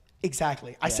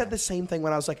 Exactly. I said the same thing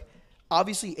when I was like,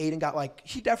 obviously Aiden got like,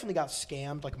 he definitely got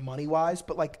scammed like money wise,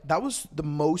 but like that was the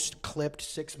most clipped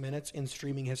 6 minutes in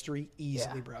streaming history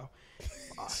easily, bro.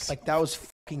 Like that was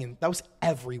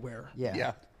everywhere. Yeah.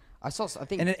 Yeah. I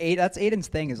think And that's Aiden's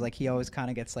thing is like he always kind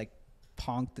of gets like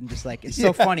punked and just like, it's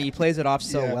so funny. He plays it off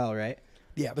so well, right?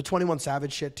 Yeah, the 21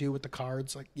 Savage shit too with the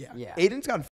cards. Like, yeah. Aiden's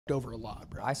gotten f***ed over a lot,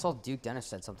 bro. I saw Duke Dennis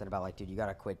said something about like, dude, you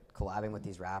gotta quit collabing with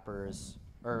these rappers.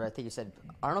 Or I think he said,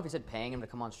 I don't know if he said paying him to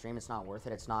come on stream. It's not worth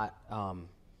it. It's not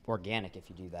organic if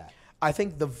you do that. I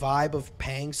think the vibe of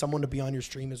paying someone to be on your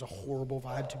stream is a horrible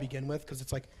vibe to begin with, because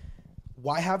it's like,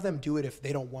 why have them do it if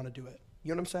they don't want to do it? You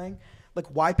know what I'm saying? Like,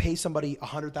 why pay somebody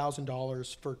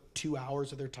 $100,000 for 2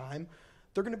 hours of their time?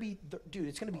 They're going to be, dude,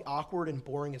 it's going to be awkward and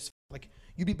boring as like,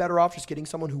 you'd be better off just getting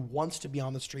someone who wants to be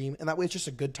on the stream, and that way it's just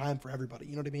a good time for everybody.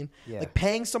 You know what I mean? Yeah. Like,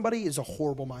 paying somebody is a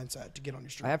horrible mindset to get on your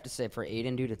stream. I have to say, for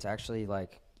Aiden, dude, it's actually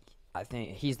like, I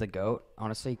think he's the GOAT,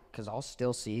 honestly, because I'll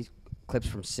still see clips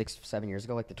from 6-7 years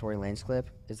ago, like the Tory Lanez clip,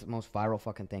 is the most viral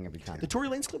fucking thing every time. The Tory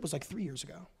Lanez clip was like 3 years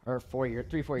ago. Or 4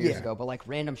 years ago, but like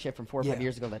random shit from 4 or 5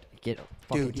 years ago that get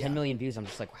fucking 10 million views. I'm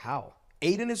just like, how?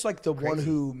 Aiden is like the one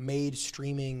who made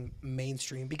streaming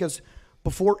mainstream, because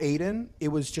before Aiden, it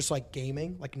was just like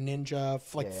gaming, like Ninja,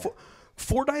 like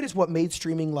Fortnite is what made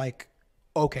streaming like,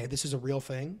 okay, this is a real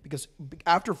thing. Because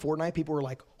after Fortnite, people were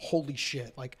like, holy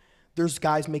shit, like there's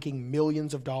guys making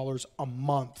millions of dollars a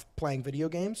month playing video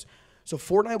games. So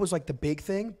Fortnite was like the big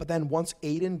thing. But then once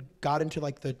Aiden got into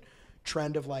like the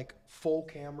trend of like full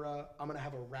camera, I'm going to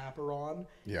have a rapper on.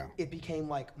 Yeah. It became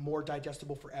like more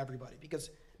digestible for everybody,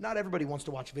 because not everybody wants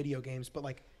to watch video games, but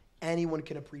like anyone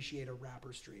can appreciate a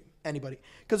rapper stream. Anybody.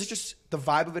 Because it's just, the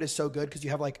vibe of it is so good, because you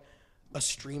have like a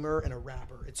streamer and a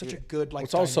rapper. It's such a good like.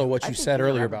 It's also what you said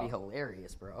earlier about. Would be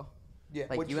hilarious, bro. Yeah.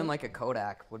 Like you and like a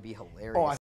Kodak would be hilarious. Oh,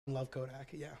 I love Kodak.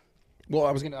 Yeah. Well,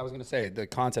 I was gonna say the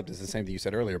concept is the same thing you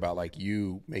said earlier about like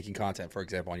you making content, for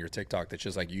example, on your TikTok that's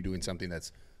just like you doing something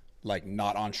that's like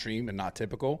not on stream and not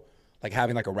typical. Like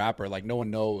having like a rapper, like no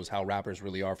one knows how rappers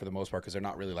really are for the most part, because they're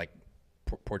not really like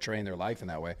portraying their life in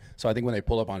that way. So I think when they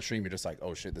pull up on stream, you're just like,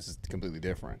 oh shit, this is completely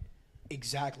different.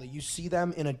 Exactly. You see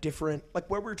them in a different, like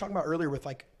what we were talking about earlier with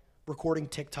like recording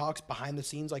TikToks behind the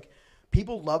scenes. Like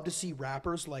people love to see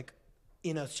rappers like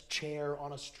in a chair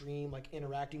on a stream, like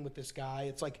interacting with this guy.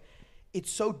 It's like, it's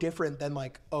so different than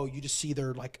like, oh, you just see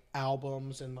their like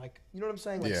albums and like, you know what I'm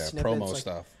saying? Like snippets, promo like,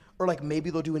 stuff. Or like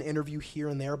maybe they'll do an interview here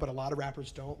and there, but a lot of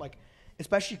rappers don't. Like,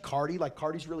 especially Cardi. Like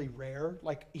Cardi's really rare.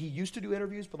 Like he used to do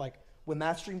interviews, but like when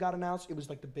that stream got announced, it was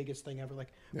like the biggest thing ever. Like,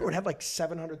 bro, it had like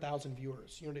 700,000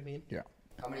 viewers. You know what I mean? Yeah.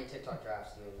 How many TikTok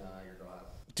drafts do your girl have?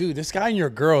 Dude, this guy and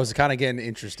your girl is kind of getting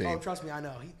interesting. Oh, trust me, I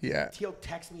know. He'll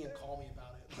text me and call me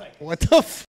about it. Like, What the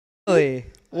f?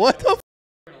 What the f?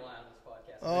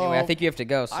 Anyway, I think you have to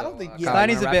go. So, I don't think- Kyle, Steiny's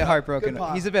wanna a bit wrap it up? heartbroken. Good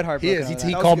pod. He's a bit He heartbroken. is. over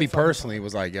He that. called me good fun. personally.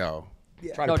 Was like, yo,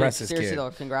 try to No, press dude, this seriously kid. though,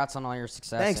 congrats on all your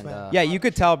success. Thanks, and, man. Yeah, you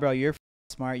could tell, bro. You're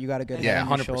smart. You got a good Yeah,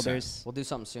 head on your 100%. shoulders. We'll do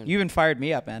something soon. You even fired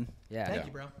me up, man. yeah. thank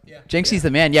you, bro. Yeah. Jynxzi's the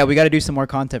man. Yeah, we got to do some more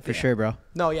content for sure, bro.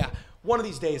 No, yeah. One of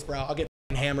these days, bro, I'll get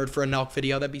hammered for a Nelk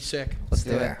video. That'd be sick. Let's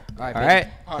do it. Yeah. All right. All baby. right,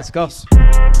 let's go. peace.